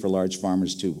easier for large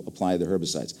farmers to apply the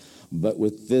herbicides. But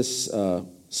with this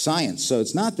science, so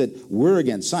it's not that we're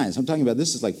against science. I'm talking about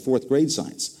this is like fourth grade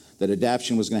science, that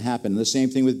adaptation was going to happen. And the same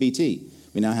thing with BT.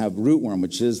 We now have rootworm,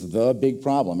 which is the big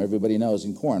problem. Everybody knows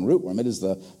in corn, rootworm, it is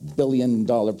the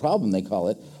billion-dollar problem, they call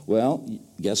it. Well,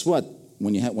 guess what?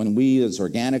 When we as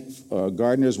organic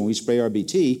gardeners, when we spray our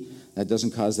BT, that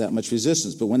doesn't cause that much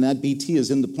resistance. But when that BT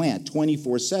is in the plant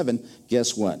 24/7,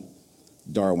 guess what?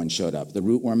 Darwin showed up. The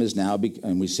rootworm is now,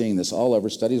 and we're seeing this all over,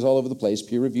 studies all over the place,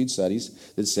 peer-reviewed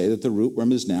studies that say that the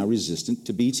rootworm is now resistant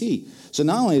to BT. So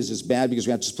not only is this bad because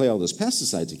we have to spray all those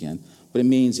pesticides again, but it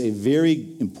means a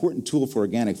very important tool for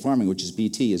organic farming, which is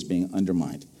BT, is being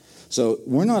undermined. So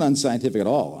we're not unscientific at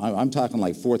all. I'm talking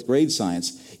like fourth grade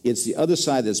science. It's the other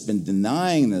side that's been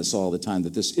denying this all the time,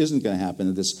 that this isn't going to happen,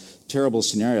 that this terrible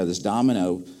scenario, this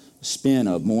domino spin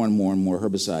of more and more and more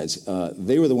herbicides.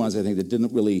 They were the ones, I think, that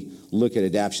didn't really look at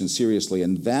adaptation seriously,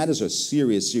 and that is a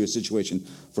serious, serious situation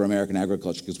for American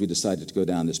agriculture because we decided to go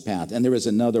down this path. And there is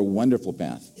another wonderful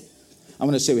path. I'm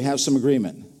going to say we have some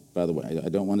agreement, by the way. I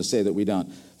don't want to say that we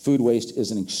don't. Food waste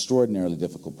is an extraordinarily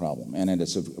difficult problem, and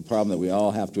it's a problem that we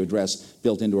all have to address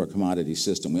built into our commodity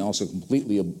system. We also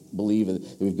completely believe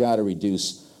that we've got to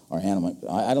reduce animal.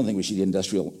 I don't think we should eat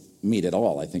industrial meat at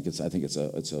all. I think it's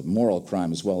a moral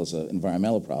crime as well as an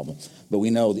environmental problem. But we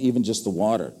know that even just the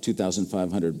water,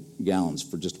 2,500 gallons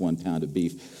for just 1 pound of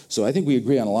beef. So I think we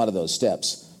agree on a lot of those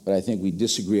steps. But I think we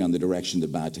disagree on the direction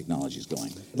that biotechnology is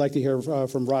going. I'd like to hear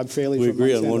from Rob Fraley. We from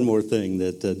agree Monsanto. on one more thing,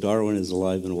 that Darwin is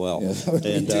alive and well. Yeah.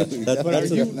 And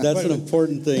that's an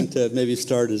important thing to maybe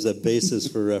start as a basis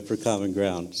for common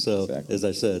ground. So, Exactly. as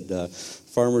I said,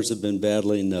 farmers have been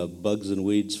battling bugs and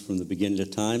weeds from the beginning of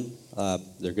time.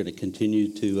 They're going to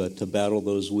continue to battle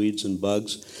those weeds and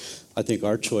bugs. I think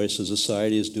our choice as a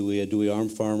society is do we arm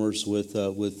farmers with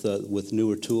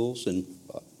newer tools? And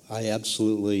I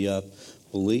absolutely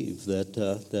believe that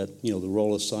the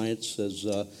role of science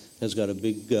has got a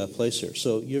big place here.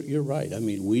 So you're right. I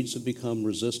mean, weeds have become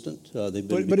resistant. But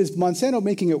is Monsanto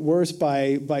making it worse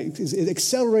by is it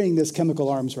accelerating this chemical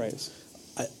arms race?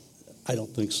 I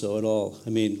don't think so at all. I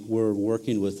mean, we're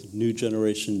working with new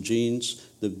generation genes.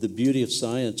 The beauty of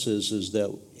science is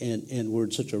that, and we're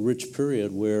in such a rich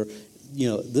period where,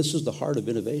 this is the heart of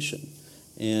innovation,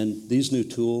 and these new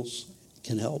tools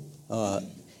can help.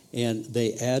 And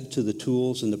they add to the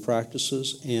tools and the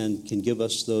practices and can give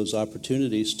us those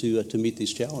opportunities to meet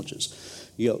these challenges.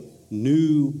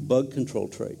 New bug control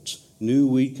traits, new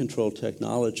weed control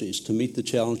technologies to meet the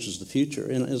challenges of the future.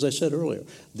 And as I said earlier,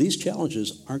 these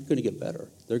challenges aren't going to get better.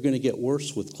 They're going to get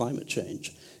worse with climate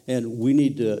change. And we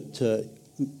need to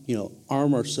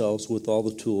arm ourselves with all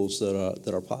the tools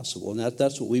that are possible. And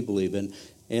that's what we believe in.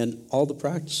 And all the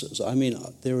practices. I mean,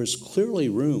 there is clearly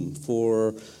room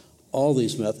for all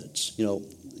these methods.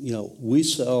 We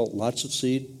sell lots of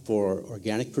seed for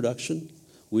organic production.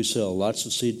 We sell lots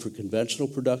of seed for conventional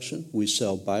production. We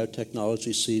sell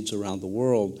biotechnology seeds around the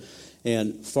world.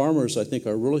 And farmers, I think,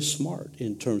 are really smart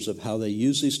in terms of how they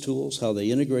use these tools, how they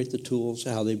integrate the tools,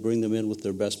 how they bring them in with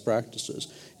their best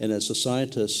practices. And as a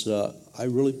scientist, I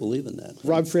really believe in that.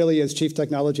 Rob Fraley is Chief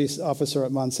Technology Officer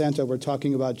at Monsanto. We're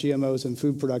talking about GMOs and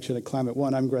food production at Climate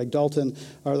One. I'm Greg Dalton.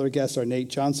 Our other guests are Nate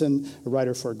Johnson, a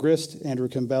writer for GRIST, Andrew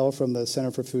Campbell from the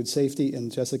Center for Food Safety,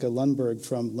 and Jessica Lundberg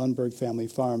from Lundberg Family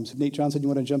Farms. Nate Johnson, you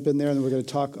want to jump in there? And then we're going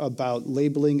to talk about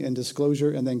labeling and disclosure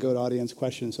and then go to audience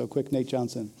questions. So quick, Nate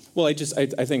Johnson. Well, I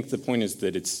think the point is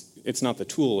that it's not the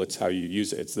tool, it's how you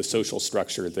use it. It's the social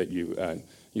structure that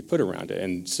you put around it.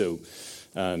 And so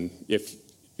if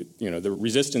the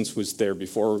resistance was there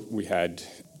before we had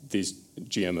these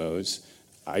GMOs,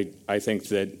 I think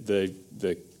that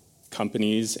the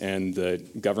companies and the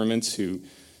governments who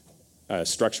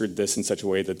structured this in such a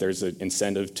way that there's an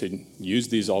incentive to use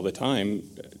these all the time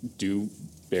do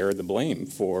bear the blame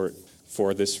for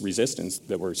this resistance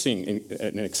that we're seeing,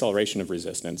 an acceleration of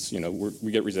resistance.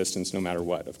 We get resistance no matter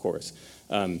what, of course.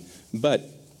 But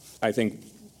I think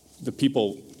the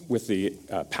people with the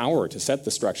power to set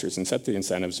the structures and set the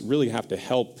incentives really have to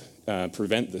help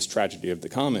prevent this tragedy of the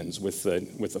commons with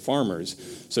the farmers,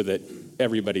 so that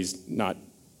everybody's not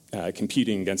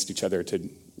competing against each other to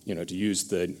use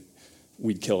the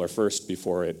weed killer first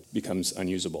before it becomes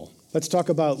unusable. Let's talk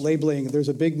about labeling. There's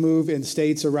a big move in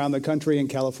states around the country. In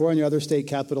California, other state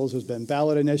capitals, there's been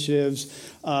ballot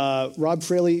initiatives. Rob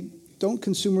Fraley, don't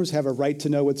consumers have a right to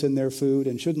know what's in their food?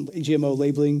 And shouldn't GMO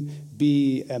labeling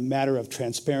be a matter of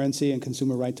transparency and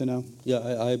consumer right to know? Yeah,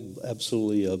 I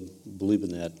absolutely believe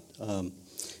in that.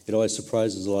 It always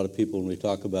surprises a lot of people when we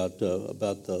talk about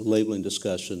the labeling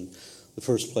discussion. The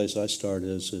first place I start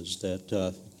is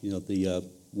that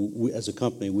we, as a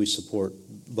company, we support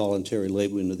voluntary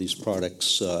labeling of these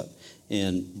products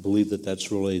and believe that that's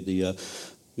really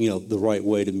the right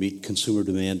way to meet consumer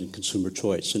demand and consumer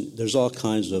choice. And there's all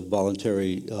kinds of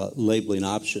voluntary labeling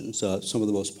options. Some of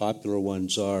the most popular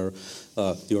ones are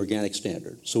the organic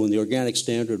standard. So when the organic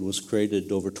standard was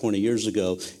created over 20 years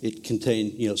ago, it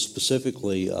contained,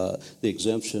 specifically the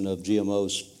exemption of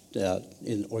GMOs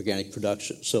in organic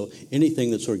production. So anything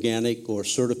that's organic or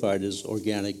certified as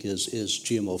organic is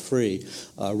GMO-free.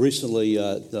 Recently,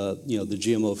 the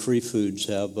GMO-free foods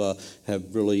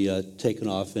have really taken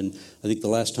off. And I think the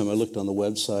last time I looked on the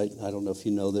website, I don't know if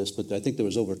you know this, but I think there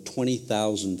was over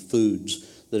 20,000 foods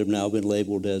that have now been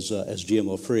labeled as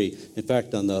GMO-free. In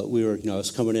fact, I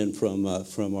was coming in from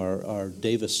our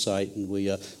Davis site, and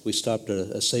we stopped at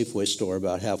a Safeway store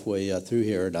about halfway through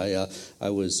here, and I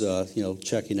was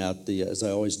checking out as I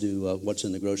always do, what's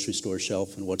in the grocery store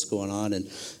shelf and what's going on, and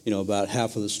about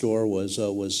half of the store was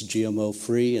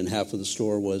GMO-free, and half of the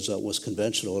store was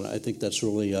conventional, and I think that's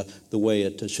really the way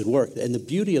it should work. And the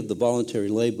beauty of the voluntary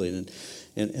labeling,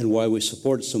 and why we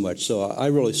support it so much. So I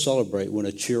really celebrate when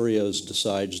a Cheerios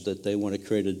decides that they want to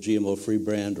create a GMO-free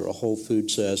brand, or a Whole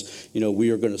Foods says, we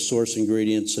are going to source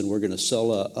ingredients and we're going to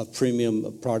sell a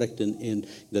premium product in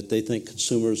that they think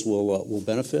consumers will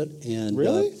benefit. And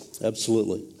Really?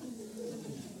 Absolutely.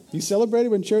 You celebrated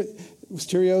when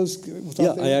Cheerios was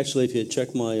out there? I actually, if you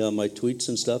check my tweets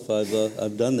and stuff,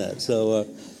 I've done that. So.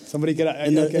 Somebody get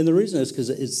and the reason is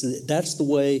because that's the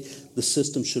way the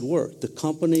system should work. The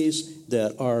companies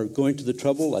that are going to the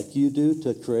trouble, like you do,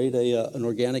 to create an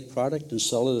organic product and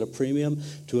sell it at a premium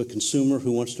to a consumer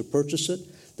who wants to purchase it,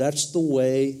 that's the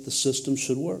way the system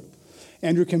should work.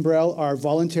 Andrew Kimbrell, are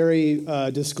voluntary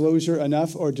disclosure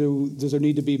enough, or does there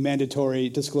need to be mandatory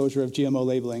disclosure of GMO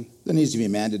labeling? There needs to be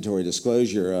mandatory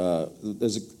disclosure.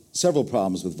 There's several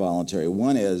problems with voluntary.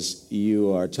 One is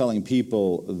you are telling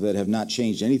people that have not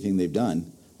changed anything they've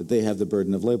done that they have the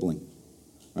burden of labeling,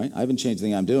 right? I haven't changed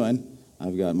anything I'm doing.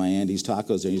 I've got my Andy's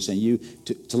Tacos there. You're saying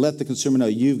to let the consumer know,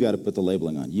 you've got to put the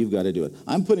labeling on. You've got to do it.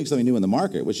 I'm putting something new in the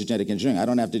market, which is genetic engineering. I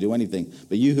don't have to do anything,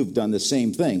 but you have done the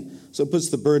same thing. So it puts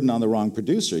the burden on the wrong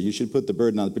producer. You should put the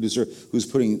burden on the producer who's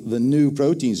putting the new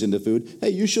proteins into food.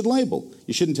 Hey, you should label.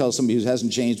 You shouldn't tell somebody who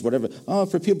hasn't changed whatever,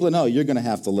 for people to know, you're going to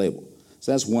have to label.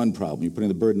 So that's one problem. You're putting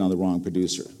the burden on the wrong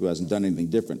producer who hasn't done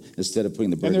anything different, instead of putting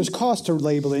the burden. And there's cost to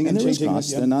labeling and there is changing.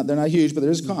 cost. Yeah. They're not huge, but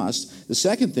there is cost. The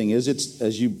second thing is, it's,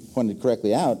 as you pointed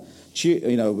correctly out, they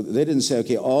didn't say,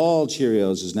 okay, all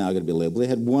Cheerios is now going to be labeled. They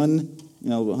had one,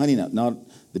 honey nut, not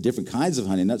the different kinds of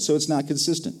honey nut, so it's not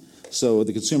consistent. So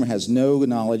the consumer has no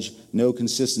knowledge, no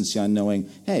consistency on knowing,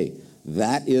 hey,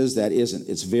 that is, that isn't.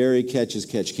 It's very catch as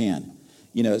catch can.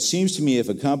 It seems to me if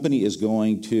a company is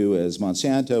going to, as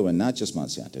Monsanto, and not just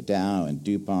Monsanto, Dow and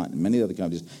DuPont and many other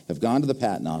companies have gone to the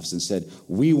patent office and said,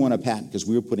 we want a patent because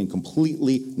we're putting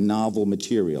completely novel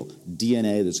material,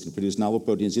 DNA that's going to produce novel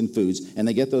proteins in foods, and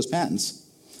they get those patents,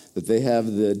 that they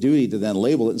have the duty to then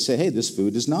label it and say, hey, this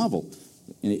food is novel,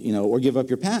 or give up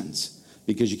your patents,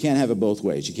 because you can't have it both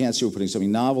ways. You can't say we're putting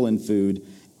something novel in food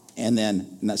and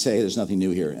then not say, hey, there's nothing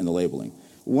new here in the labeling.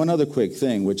 One other quick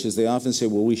thing, which is they often say,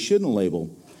 well, we shouldn't label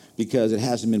because it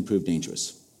hasn't been proved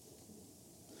dangerous.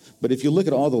 But if you look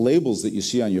at all the labels that you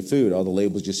see on your food, all the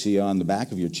labels you see on the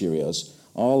back of your Cheerios,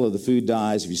 all of the food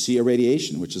dyes, if you see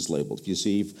irradiation, which is labeled, if you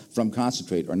see from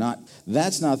concentrate or not,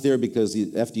 that's not there because the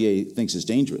FDA thinks it's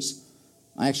dangerous.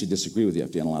 I actually disagree with the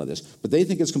FDA on a lot of this, but they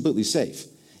think it's completely safe.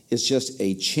 It's just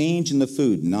a change in the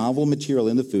food, novel material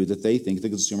in the food that they think the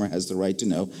consumer has the right to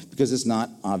know because it's not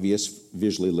obvious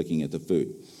visually looking at the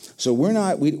food. So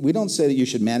we don't say that you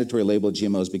should mandatory label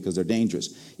GMOs because they're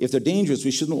dangerous. If they're dangerous,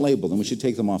 we shouldn't label them. We should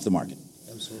take them off the market.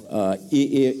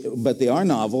 Absolutely. But they are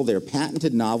novel. They're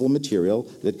patented novel material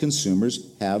that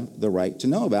consumers have the right to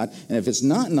know about. And if it's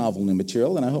not novel new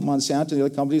material, then I hope Monsanto and the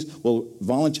other companies will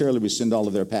voluntarily rescind all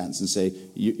of their patents and say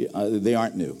they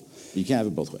aren't new. You can't have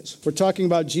it both ways. We're talking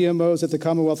about GMOs at the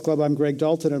Commonwealth Club. I'm Greg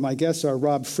Dalton, and my guests are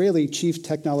Rob Fraley, Chief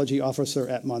Technology Officer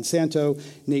at Monsanto,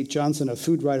 Nate Johnson, a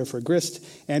food writer for Grist,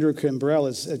 Andrew Kimbrell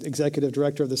is Executive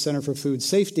Director of the Center for Food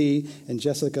Safety, and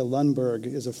Jessica Lundberg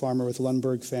is a farmer with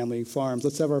Lundberg Family Farms.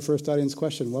 Let's have our first audience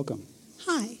question. Welcome.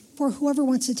 Hi. For whoever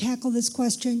wants to tackle this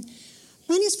question,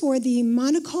 mine is for the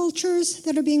monocultures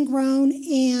that are being grown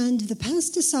and the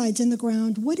pesticides in the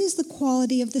ground. What is the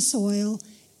quality of the soil?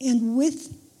 And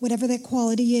with whatever that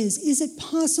quality is it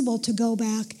possible to go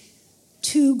back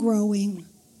to growing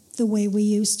the way we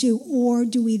used to, or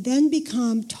do we then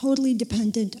become totally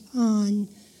dependent on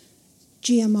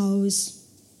GMOs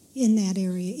in that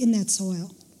area, in that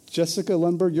soil? Jessica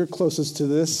Lundberg, you're closest to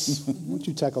this. Why don't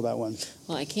you tackle that one?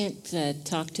 Well, I can't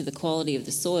talk to the quality of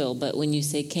the soil, but when you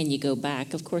say, can you go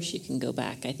back? Of course you can go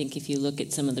back. I think if you look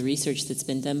at some of the research that's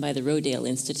been done by the Rodale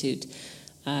Institute,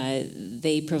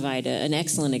 they provide an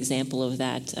excellent example of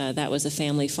that. That was a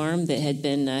family farm that had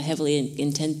been heavily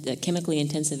chemically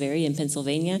intensive area in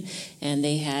Pennsylvania, and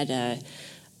they had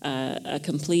a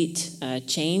complete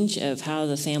change of how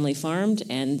the family farmed,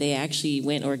 and they actually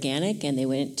went organic and they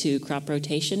went to crop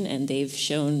rotation, and they've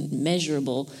shown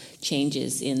measurable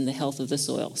changes in the health of the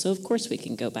soil. So of course we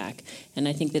can go back, and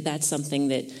I think that that's something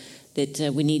that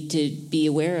we need to be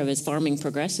aware of as farming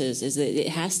progresses, is that it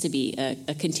has to be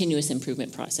a continuous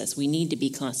improvement process. We need to be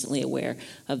constantly aware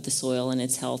of the soil and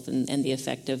its health and the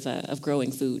effect of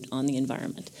growing food on the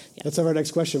environment. Yeah. Let's have our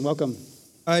next question. Welcome.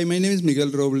 Hi, my name is Miguel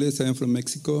Robles. I am from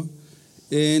Mexico.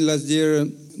 And last year,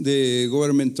 the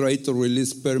government tried to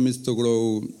release permits to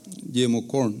grow GMO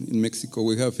corn in Mexico.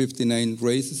 We have 59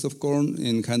 races of corn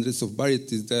and hundreds of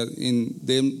varieties that in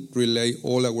them rely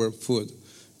all our food.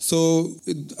 So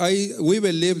we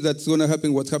believe that's going to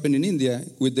happen what happened in India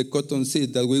with the cotton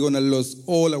seed, that we're going to lose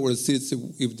all our seeds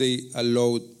if they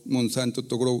allow Monsanto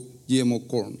to grow GMO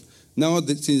corn. Now,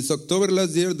 since October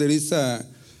last year, there is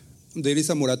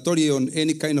a moratorium on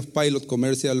any kind of pilot,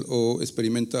 commercial or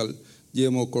experimental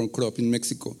GMO corn crop in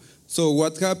Mexico. So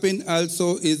what happened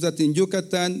also is that in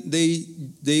Yucatan,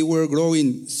 they were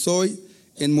growing soy,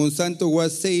 and Monsanto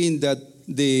was saying that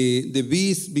the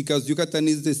bees, because Yucatan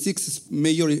is the sixth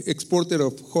major exporter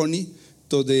of honey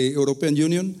to the European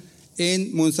Union,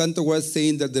 and Monsanto was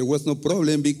saying that there was no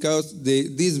problem because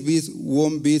these bees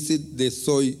won't visit the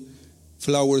soy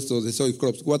flowers or the soy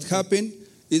crops. What happened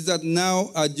is that now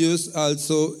a judge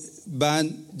also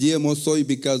banned GMO soy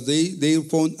because they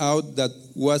found out that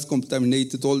was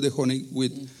contaminated all the honey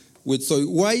with soy.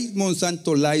 Why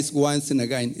Monsanto lies once and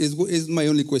again is my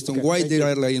only question. Okay, why they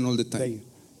are lying all the time? Thank you.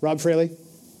 Rob Fraley?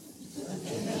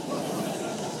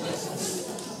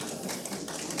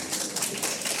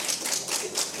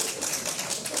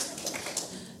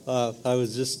 I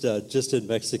was just in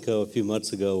Mexico a few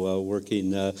months ago,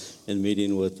 working and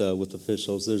meeting with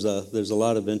officials. There's a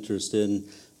lot of interest in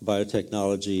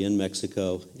biotechnology in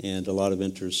Mexico, and a lot of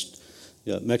interest.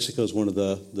 Mexico is one of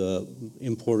the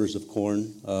importers of corn.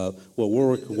 What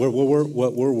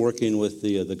we're working with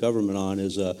the government on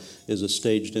is a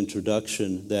staged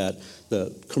introduction that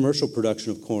the commercial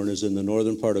production of corn is in the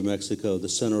northern part of Mexico. The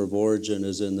center of origin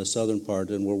is in the southern part,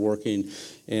 and we're working.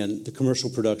 And the commercial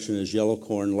production is yellow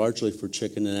corn, largely for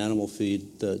chicken and animal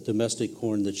feed. The domestic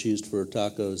corn that's used for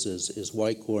tacos is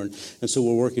white corn. And so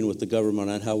we're working with the government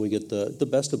on how we get the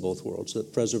best of both worlds, the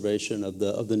preservation of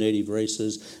the native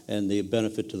races and the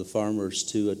benefit to the farmers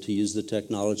to use the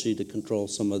technology to control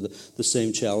some of the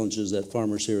same challenges that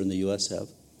farmers here in the U.S. have.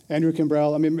 Andrew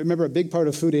Kimbrell, I mean, remember a big part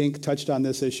of Food Inc. touched on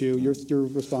this issue. Your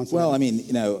response. Well, I mean,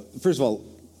 first of all,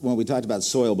 when we talked about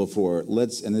soil before,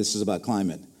 and this is about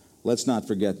climate, let's not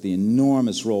forget the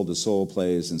enormous role the soil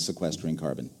plays in sequestering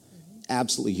carbon.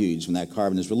 Absolutely huge. When that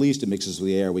carbon is released, it mixes with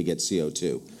the air, we get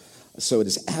CO2. So it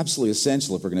is absolutely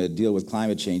essential if we're going to deal with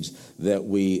climate change that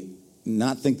we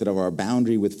not think that our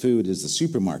boundary with food is the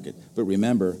supermarket, but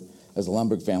remember, as the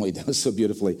Lundberg family does so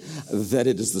beautifully, that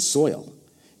it is the soil.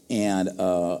 And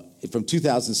from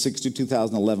 2006 to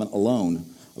 2011 alone,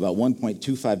 about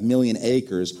 1.25 million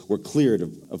acres were cleared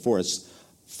of forests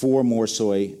for more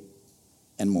soy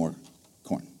and more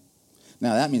corn.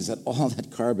 Now, that means that all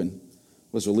that carbon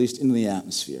was released into the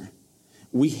atmosphere.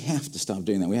 We have to stop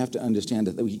doing that. We have to understand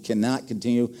that we cannot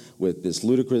continue with this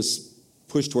ludicrous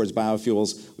push towards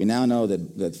biofuels. We now know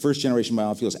that first-generation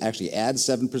biofuels actually add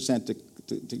 7%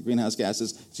 to greenhouse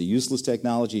gases. It's a useless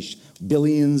technology.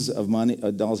 Billions of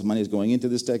dollars of money is going into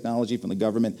this technology from the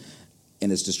government,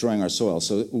 and it's destroying our soil.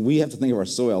 So we have to think of our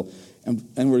soil,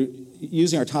 and we're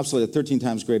using our topsoil at 13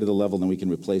 times greater the level than we can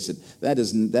replace it. That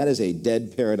is a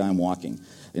dead paradigm walking.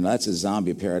 That's a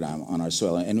zombie paradigm on our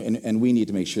soil, and we need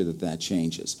to make sure that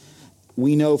changes.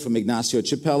 We know from Ignacio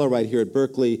Chapela right here at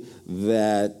Berkeley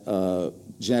that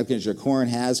genetically engineered corn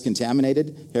has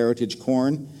contaminated heritage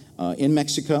corn in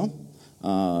Mexico.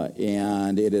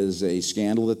 And it is a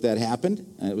scandal that happened.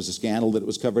 And it was a scandal that it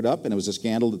was covered up, and it was a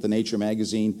scandal that the Nature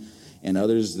magazine and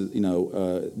others,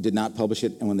 did not publish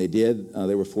it. And when they did,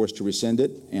 they were forced to rescind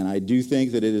it. And I do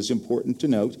think that it is important to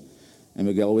note, and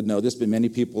Miguel would know this, but many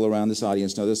people around this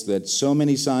audience know this, that so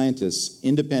many scientists,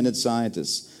 independent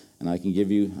scientists, and I can give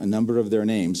you a number of their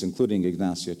names, including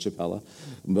Ignacio Chapela,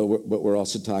 but we're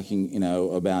also talking,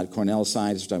 about Cornell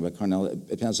scientists, we're talking about Cornell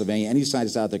at Pennsylvania. Any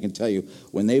scientist out there can tell you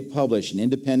when they publish an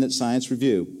independent science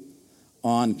review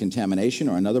on contamination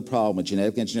or another problem with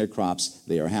genetically engineered crops,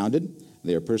 they are hounded,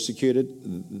 they are persecuted,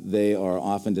 they are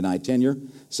often denied tenure.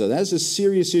 So that is a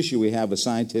serious issue we have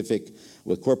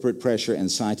with corporate pressure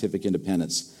and scientific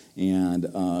independence. And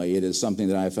it is something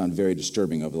that I have found very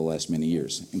disturbing over the last many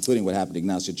years, including what happened to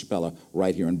Ignacio Chapela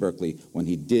right here in Berkeley when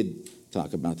he did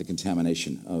talk about the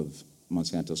contamination of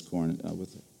Monsanto's corn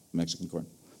with Mexican corn.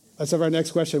 Let's have our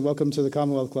next question. Welcome to the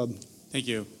Commonwealth Club. Thank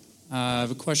you. I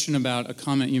have a question about a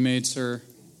comment you made, sir.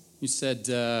 You said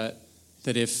that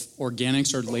if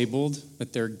organics are labeled,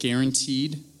 that they're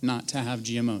guaranteed not to have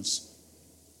GMOs.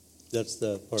 That's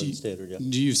the part of the standard, yeah.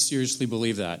 Do you seriously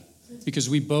believe that? Because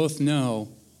we both know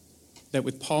that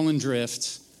with pollen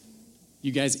drift,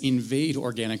 you guys invade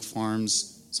organic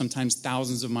farms sometimes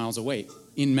thousands of miles away.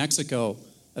 In Mexico,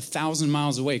 1,000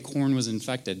 miles away, corn was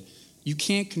infected. You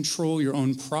can't control your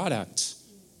own product.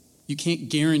 You can't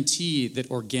guarantee that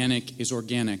organic is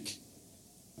organic.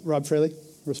 Rob Fraley,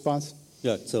 response?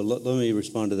 Yeah, so let me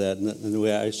respond to that. And we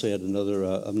actually had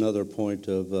another point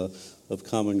of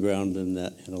common ground in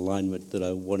that in alignment that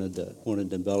I wanted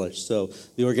to embellish. So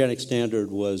the organic standard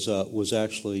was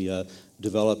actually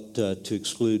developed to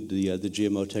exclude the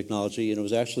GMO technology, and it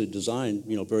was actually designed,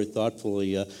 very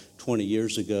thoughtfully 20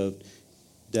 years ago,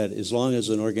 that as long as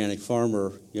an organic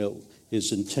farmer,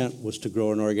 his intent was to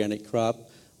grow an organic crop.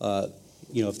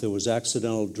 If there was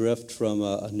accidental drift from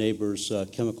a neighbor's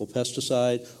chemical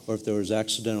pesticide, or if there was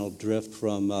accidental drift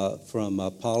from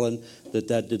pollen,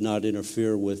 that did not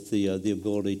interfere with the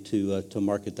ability to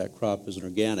market that crop as an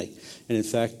organic. And in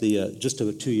fact, just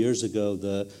about 2 years ago,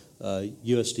 the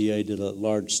USDA did a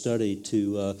large study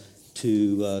to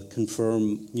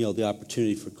confirm the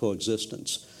opportunity for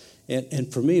coexistence.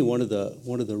 And for me, one of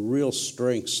the real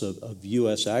strengths of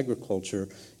U.S. agriculture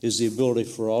is the ability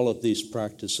for all of these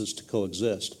practices to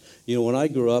coexist. When I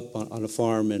grew up on a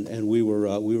farm and we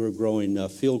were growing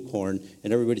field corn,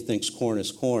 and everybody thinks corn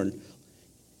is corn.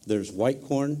 There's white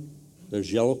corn,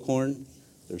 there's yellow corn,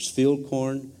 there's field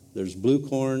corn, there's blue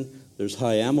corn, there's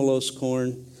high amylose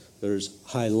corn, there's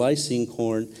high lysine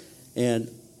corn, and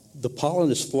the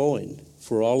pollen is flowing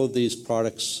for all of these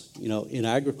products, in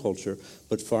agriculture.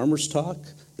 But farmers talk,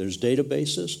 there's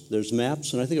databases, there's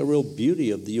maps, and I think a real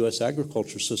beauty of the U.S.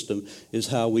 agriculture system is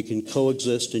how we can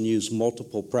coexist and use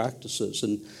multiple practices.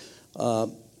 And,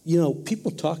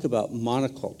 people talk about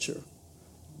monoculture.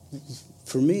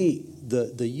 For me,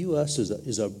 the U.S.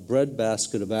 is a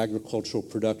breadbasket of agricultural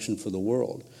production for the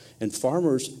world, and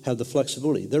farmers have the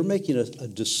flexibility. They're making a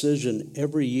decision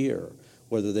every year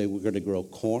whether they were going to grow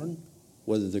corn,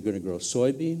 whether they're going to grow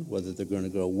soybean, whether they're going to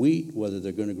grow wheat, whether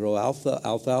they're going to grow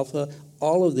alfalfa,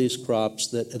 all of these crops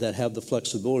that have the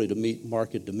flexibility to meet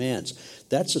market demands.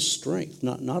 That's a strength,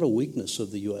 not a weakness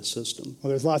of the U.S. system. Well,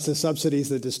 there's lots of subsidies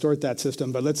that distort that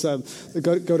system, but let's go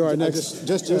to our next.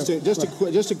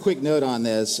 Just a quick note on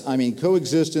this. I mean,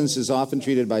 coexistence is often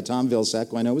treated by Tom Vilsack,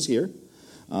 who I know was here,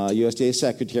 USDA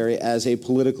Secretary, as a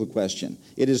political question.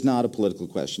 It is not a political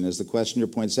question. As the questioner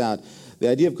points out, the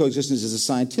idea of coexistence is a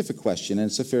scientific question, and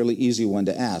it's a fairly easy one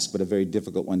to ask, but a very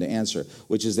difficult one to answer,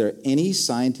 which is there any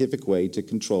scientific way to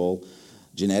control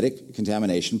genetic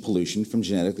contamination, pollution from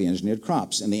genetically engineered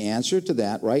crops? And the answer to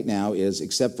that right now is,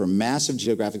 except for massive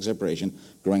geographic separation,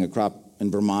 growing a crop in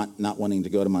Vermont, not wanting to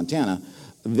go to Montana,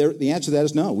 the answer to that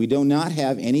is no. We do not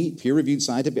have any peer-reviewed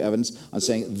scientific evidence on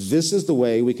saying this is the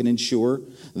way we can ensure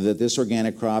that this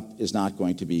organic crop is not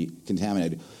going to be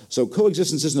contaminated. So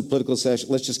coexistence isn't a political session.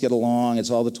 Let's just get along.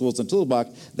 It's all the tools in the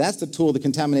toolbox. That's the tool that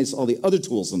contaminates all the other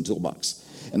tools in the toolbox.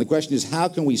 And the question is, how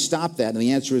can we stop that? And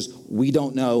the answer is, we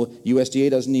don't know.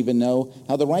 USDA doesn't even know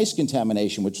how the rice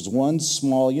contamination, which was one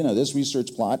small, this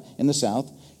research plot in the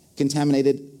South,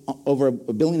 contaminated over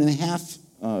 1.5 billion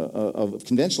of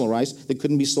conventional rice that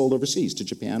couldn't be sold overseas to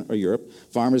Japan or Europe.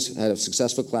 Farmers had a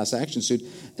successful class action suit.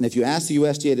 And if you ask the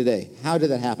USDA today, how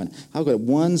did that happen? How could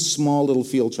one small little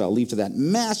field trial lead to that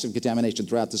massive contamination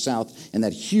throughout the South and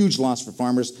that huge loss for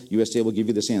farmers? USDA will give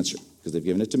you this answer because they've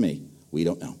given it to me. We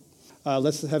don't know.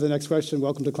 Let's have the next question.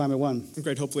 Welcome to Climate One.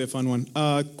 Great, hopefully a fun one.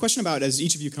 Question about, as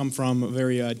each of you come from a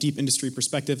very deep industry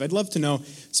perspective, I'd love to know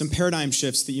some paradigm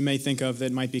shifts that you may think of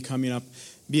that might be coming up,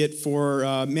 be it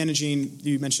for managing,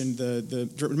 you mentioned the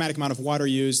dramatic amount of water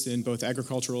used in both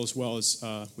agricultural as well as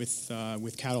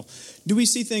with cattle. Do we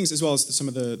see things, as well as some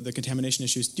of the contamination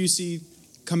issues, do you see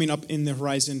coming up in the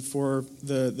horizon for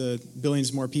the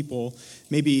billions more people,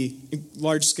 maybe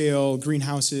large-scale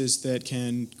greenhouses that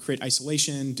can create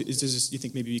isolation? Does this, do you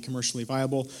think, maybe be commercially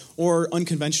viable? Or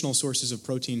unconventional sources of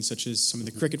protein, such as some of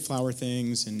the cricket flower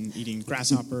things and eating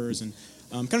grasshoppers, and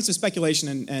kind of some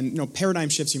speculation and paradigm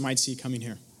shifts you might see coming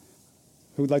here?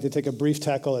 Who would like to take a brief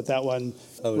tackle at that one?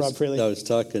 Rob Freely? I was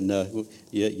talking,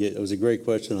 it was a great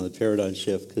question on the paradigm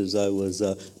shift, because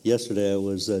yesterday I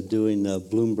was doing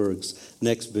Bloomberg's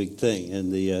Next Big Thing,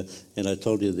 and I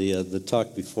told you the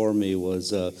talk before me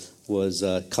was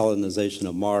colonization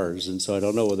of Mars, and so I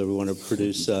don't know whether we want to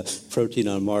produce protein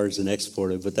on Mars and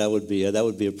export it, but that would be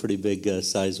a pretty big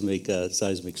seismic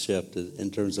shift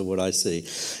in terms of what I see.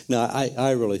 Now,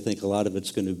 I really think a lot of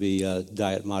it's going to be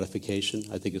diet modification.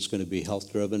 I think it's going to be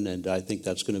health driven, and I think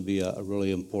that's going to be a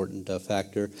really important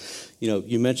factor.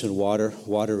 You mentioned water.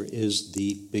 Water is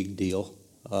the big deal,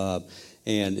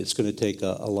 and it's going to take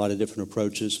a lot of different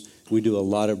approaches. We do a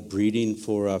lot of breeding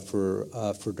for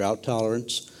drought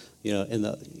tolerance.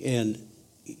 And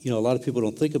a lot of people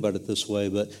don't think about it this way,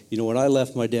 but when I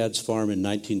left my dad's farm in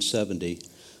 1970,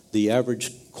 the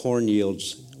average corn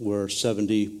yields were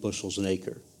 70 bushels an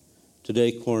acre.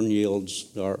 Today, corn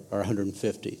yields are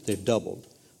 150. They've doubled.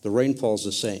 The rainfall's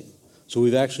the same. So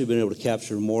we've actually been able to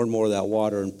capture more and more of that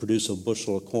water and produce a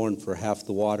bushel of corn for half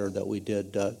the water that we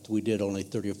did only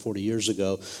 30 or 40 years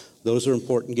ago. Those are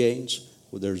important gains.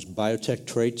 There's biotech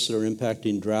traits that are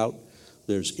impacting drought.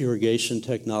 There's irrigation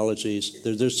technologies.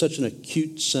 There's such an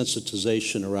acute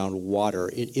sensitization around water.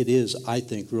 It is, I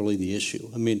think, really the issue.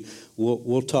 I mean,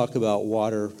 we'll talk about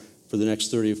water for the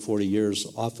next 30 or 40 years,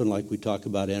 often like we talk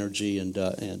about energy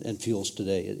and fuels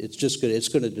today. It's just good. It's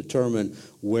going to determine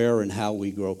where and how we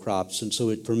grow crops. And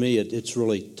so for me, it's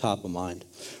really top of mind.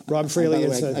 Rob Fraley,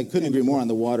 I couldn't agree more on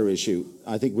the water issue.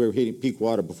 I think we were hitting peak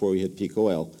water before we hit peak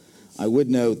oil. I would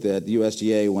note that the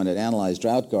USDA, when it analyzed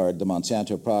DroughtGuard, the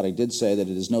Monsanto product, did say that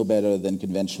it is no better than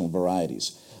conventional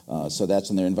varieties. So that's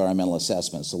in their environmental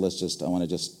assessment. So I want to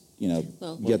just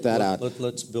get that out.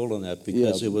 Let's build on that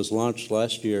because it was launched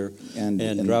last year, and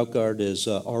DroughtGuard is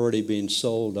already being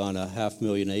sold on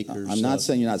 500,000 acres. I'm not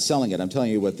saying you're not selling it. I'm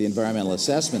telling you what the environmental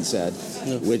assessment said,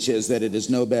 which is that it is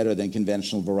no better than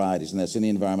conventional varieties, and that's in the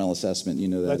environmental assessment. You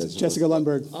know that. That's Jessica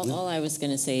Lundberg. All I was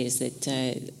going to say is that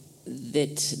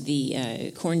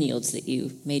the corn yields that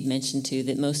you made mention to,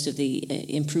 that most of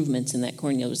the improvements in that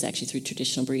corn yield was actually through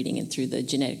traditional breeding and through the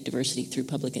genetic diversity through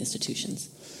public institutions.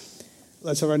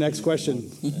 Let's have our next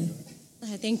question.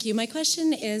 Thank you. My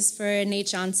question is for Nate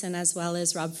Johnson as well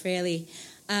as Rob Fraley.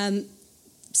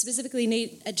 Specifically,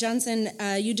 Nate Johnson,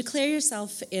 you declare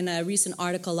yourself in a recent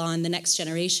article on the next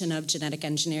generation of genetic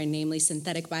engineering, namely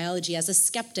synthetic biology, as a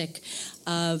skeptic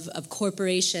of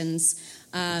corporations.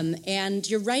 And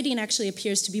your writing actually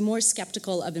appears to be more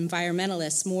skeptical of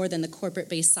environmentalists more than the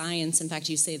corporate-based science. In fact,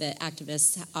 you say that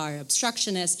activists are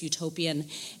obstructionist, utopian,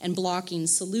 and blocking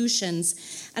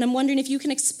solutions. And I'm wondering if you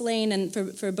can explain, and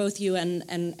for both you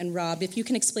and Rob, if you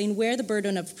can explain where the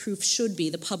burden of proof should be,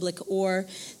 the public or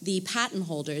the patent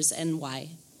holders, and why.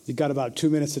 You've got about 2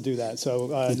 minutes to do that.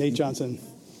 So, Nate Johnson.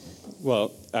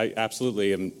 Well, I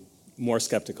absolutely am more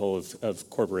skeptical of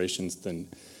corporations than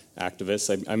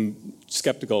activists. I'm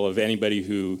skeptical of anybody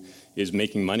who is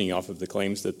making money off of the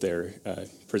claims that they're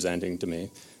presenting to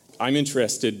me. I'm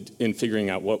interested in figuring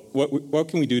out what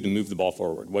can we do to move the ball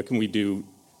forward? What can we do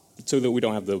so that we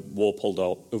don't have the wool pulled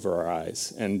over our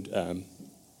eyes? And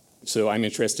so I'm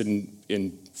interested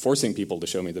in forcing people to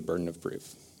show me the burden of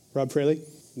proof. Rob Fraley?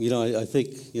 I think,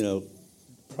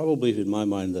 probably in my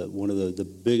mind that one of the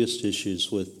biggest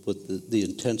issues with the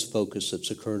intense focus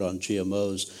that's occurred on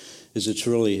GMOs is it's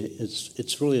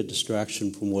really a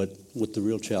distraction from what the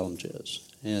real challenge is.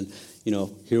 And,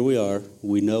 here we are.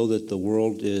 We know that the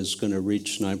world is going to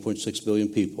reach 9.6 billion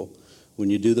people. When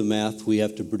you do the math, we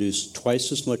have to produce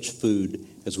twice as much food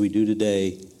as we do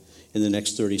today in the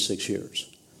next 36 years.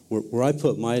 Where I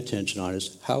put my attention on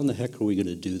is how in the heck are we going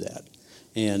to do that?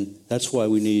 And that's why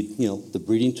we need, the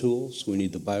breeding tools, we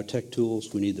need the biotech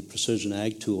tools, we need the precision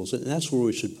ag tools, and that's where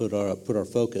we should put our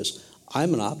focus.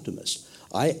 I'm an optimist.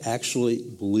 I actually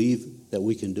believe that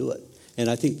we can do it. And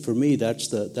I think for me, that's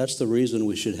the reason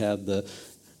we should have the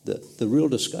real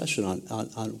discussion on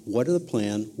what are the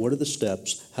plan, what are the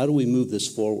steps, how do we move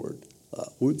this forward?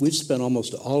 We've spent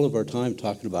almost all of our time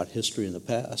talking about history in the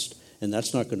past, and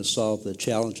that's not going to solve the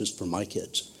challenges for my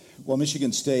kids. Well,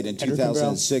 Michigan State in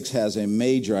 2006 has a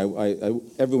major,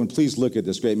 everyone please look at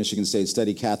this great Michigan State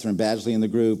study. Catherine Badgley and the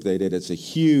group, it's a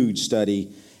huge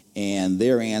study, and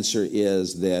their answer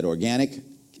is that organic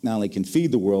not only can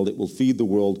feed the world, it will feed the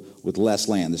world with less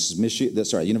land. This is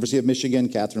University of Michigan,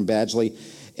 Catherine Badgley,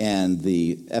 and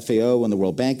the FAO and the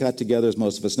World Bank got together, as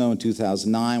most of us know, in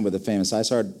 2009 with the famous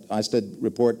ISTD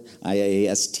report,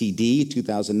 IASTD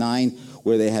 2009,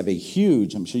 where they have a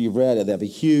huge, I'm sure you've read it, they have a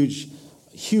huge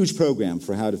program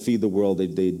for how to feed the world.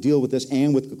 They deal with this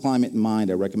and with the climate in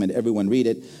mind. I recommend everyone read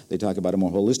it. They talk about a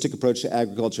more holistic approach to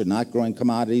agriculture, not growing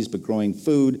commodities, but growing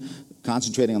food,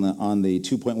 concentrating on the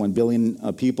 2.1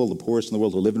 billion people, the poorest in the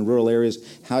world who live in rural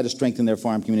areas, how to strengthen their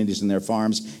farm communities and their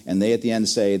farms. And they at the end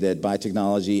say that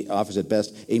biotechnology offers at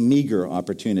best a meager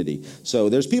opportunity. So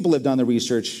there's people that have done the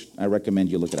research. I recommend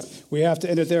you look it up. We have to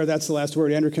end it there. That's the last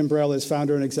word. Andrew Kimbrell is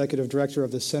founder and executive director of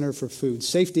the Center for Food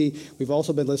Safety. We've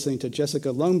also been listening to Jessica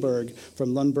Lundberg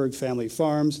from Lundberg Family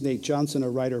Farms, Nate Johnson, a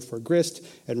writer for Grist,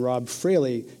 and Rob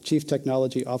Fraley, Chief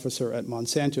Technology Officer at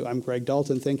Monsanto. I'm Greg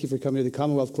Dalton. Thank you for coming to the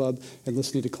Commonwealth Club and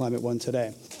listening to Climate One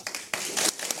today.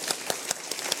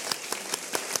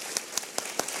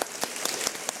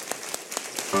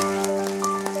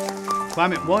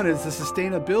 Climate One is the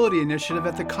sustainability initiative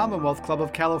at the Commonwealth Club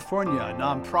of California, a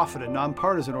nonprofit and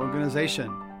nonpartisan organization.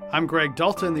 I'm Greg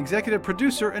Dalton, the executive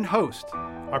producer and host.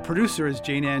 Our producer is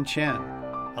Jane Ann Chen.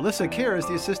 Alyssa Kerr is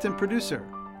the assistant producer.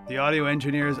 The audio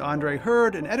engineer is Andre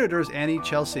Hurd and editor is Annie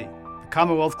Chelsea. The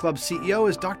Commonwealth Club CEO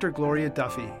is Dr. Gloria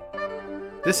Duffy.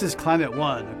 This is Climate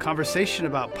One, a conversation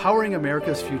about powering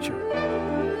America's future.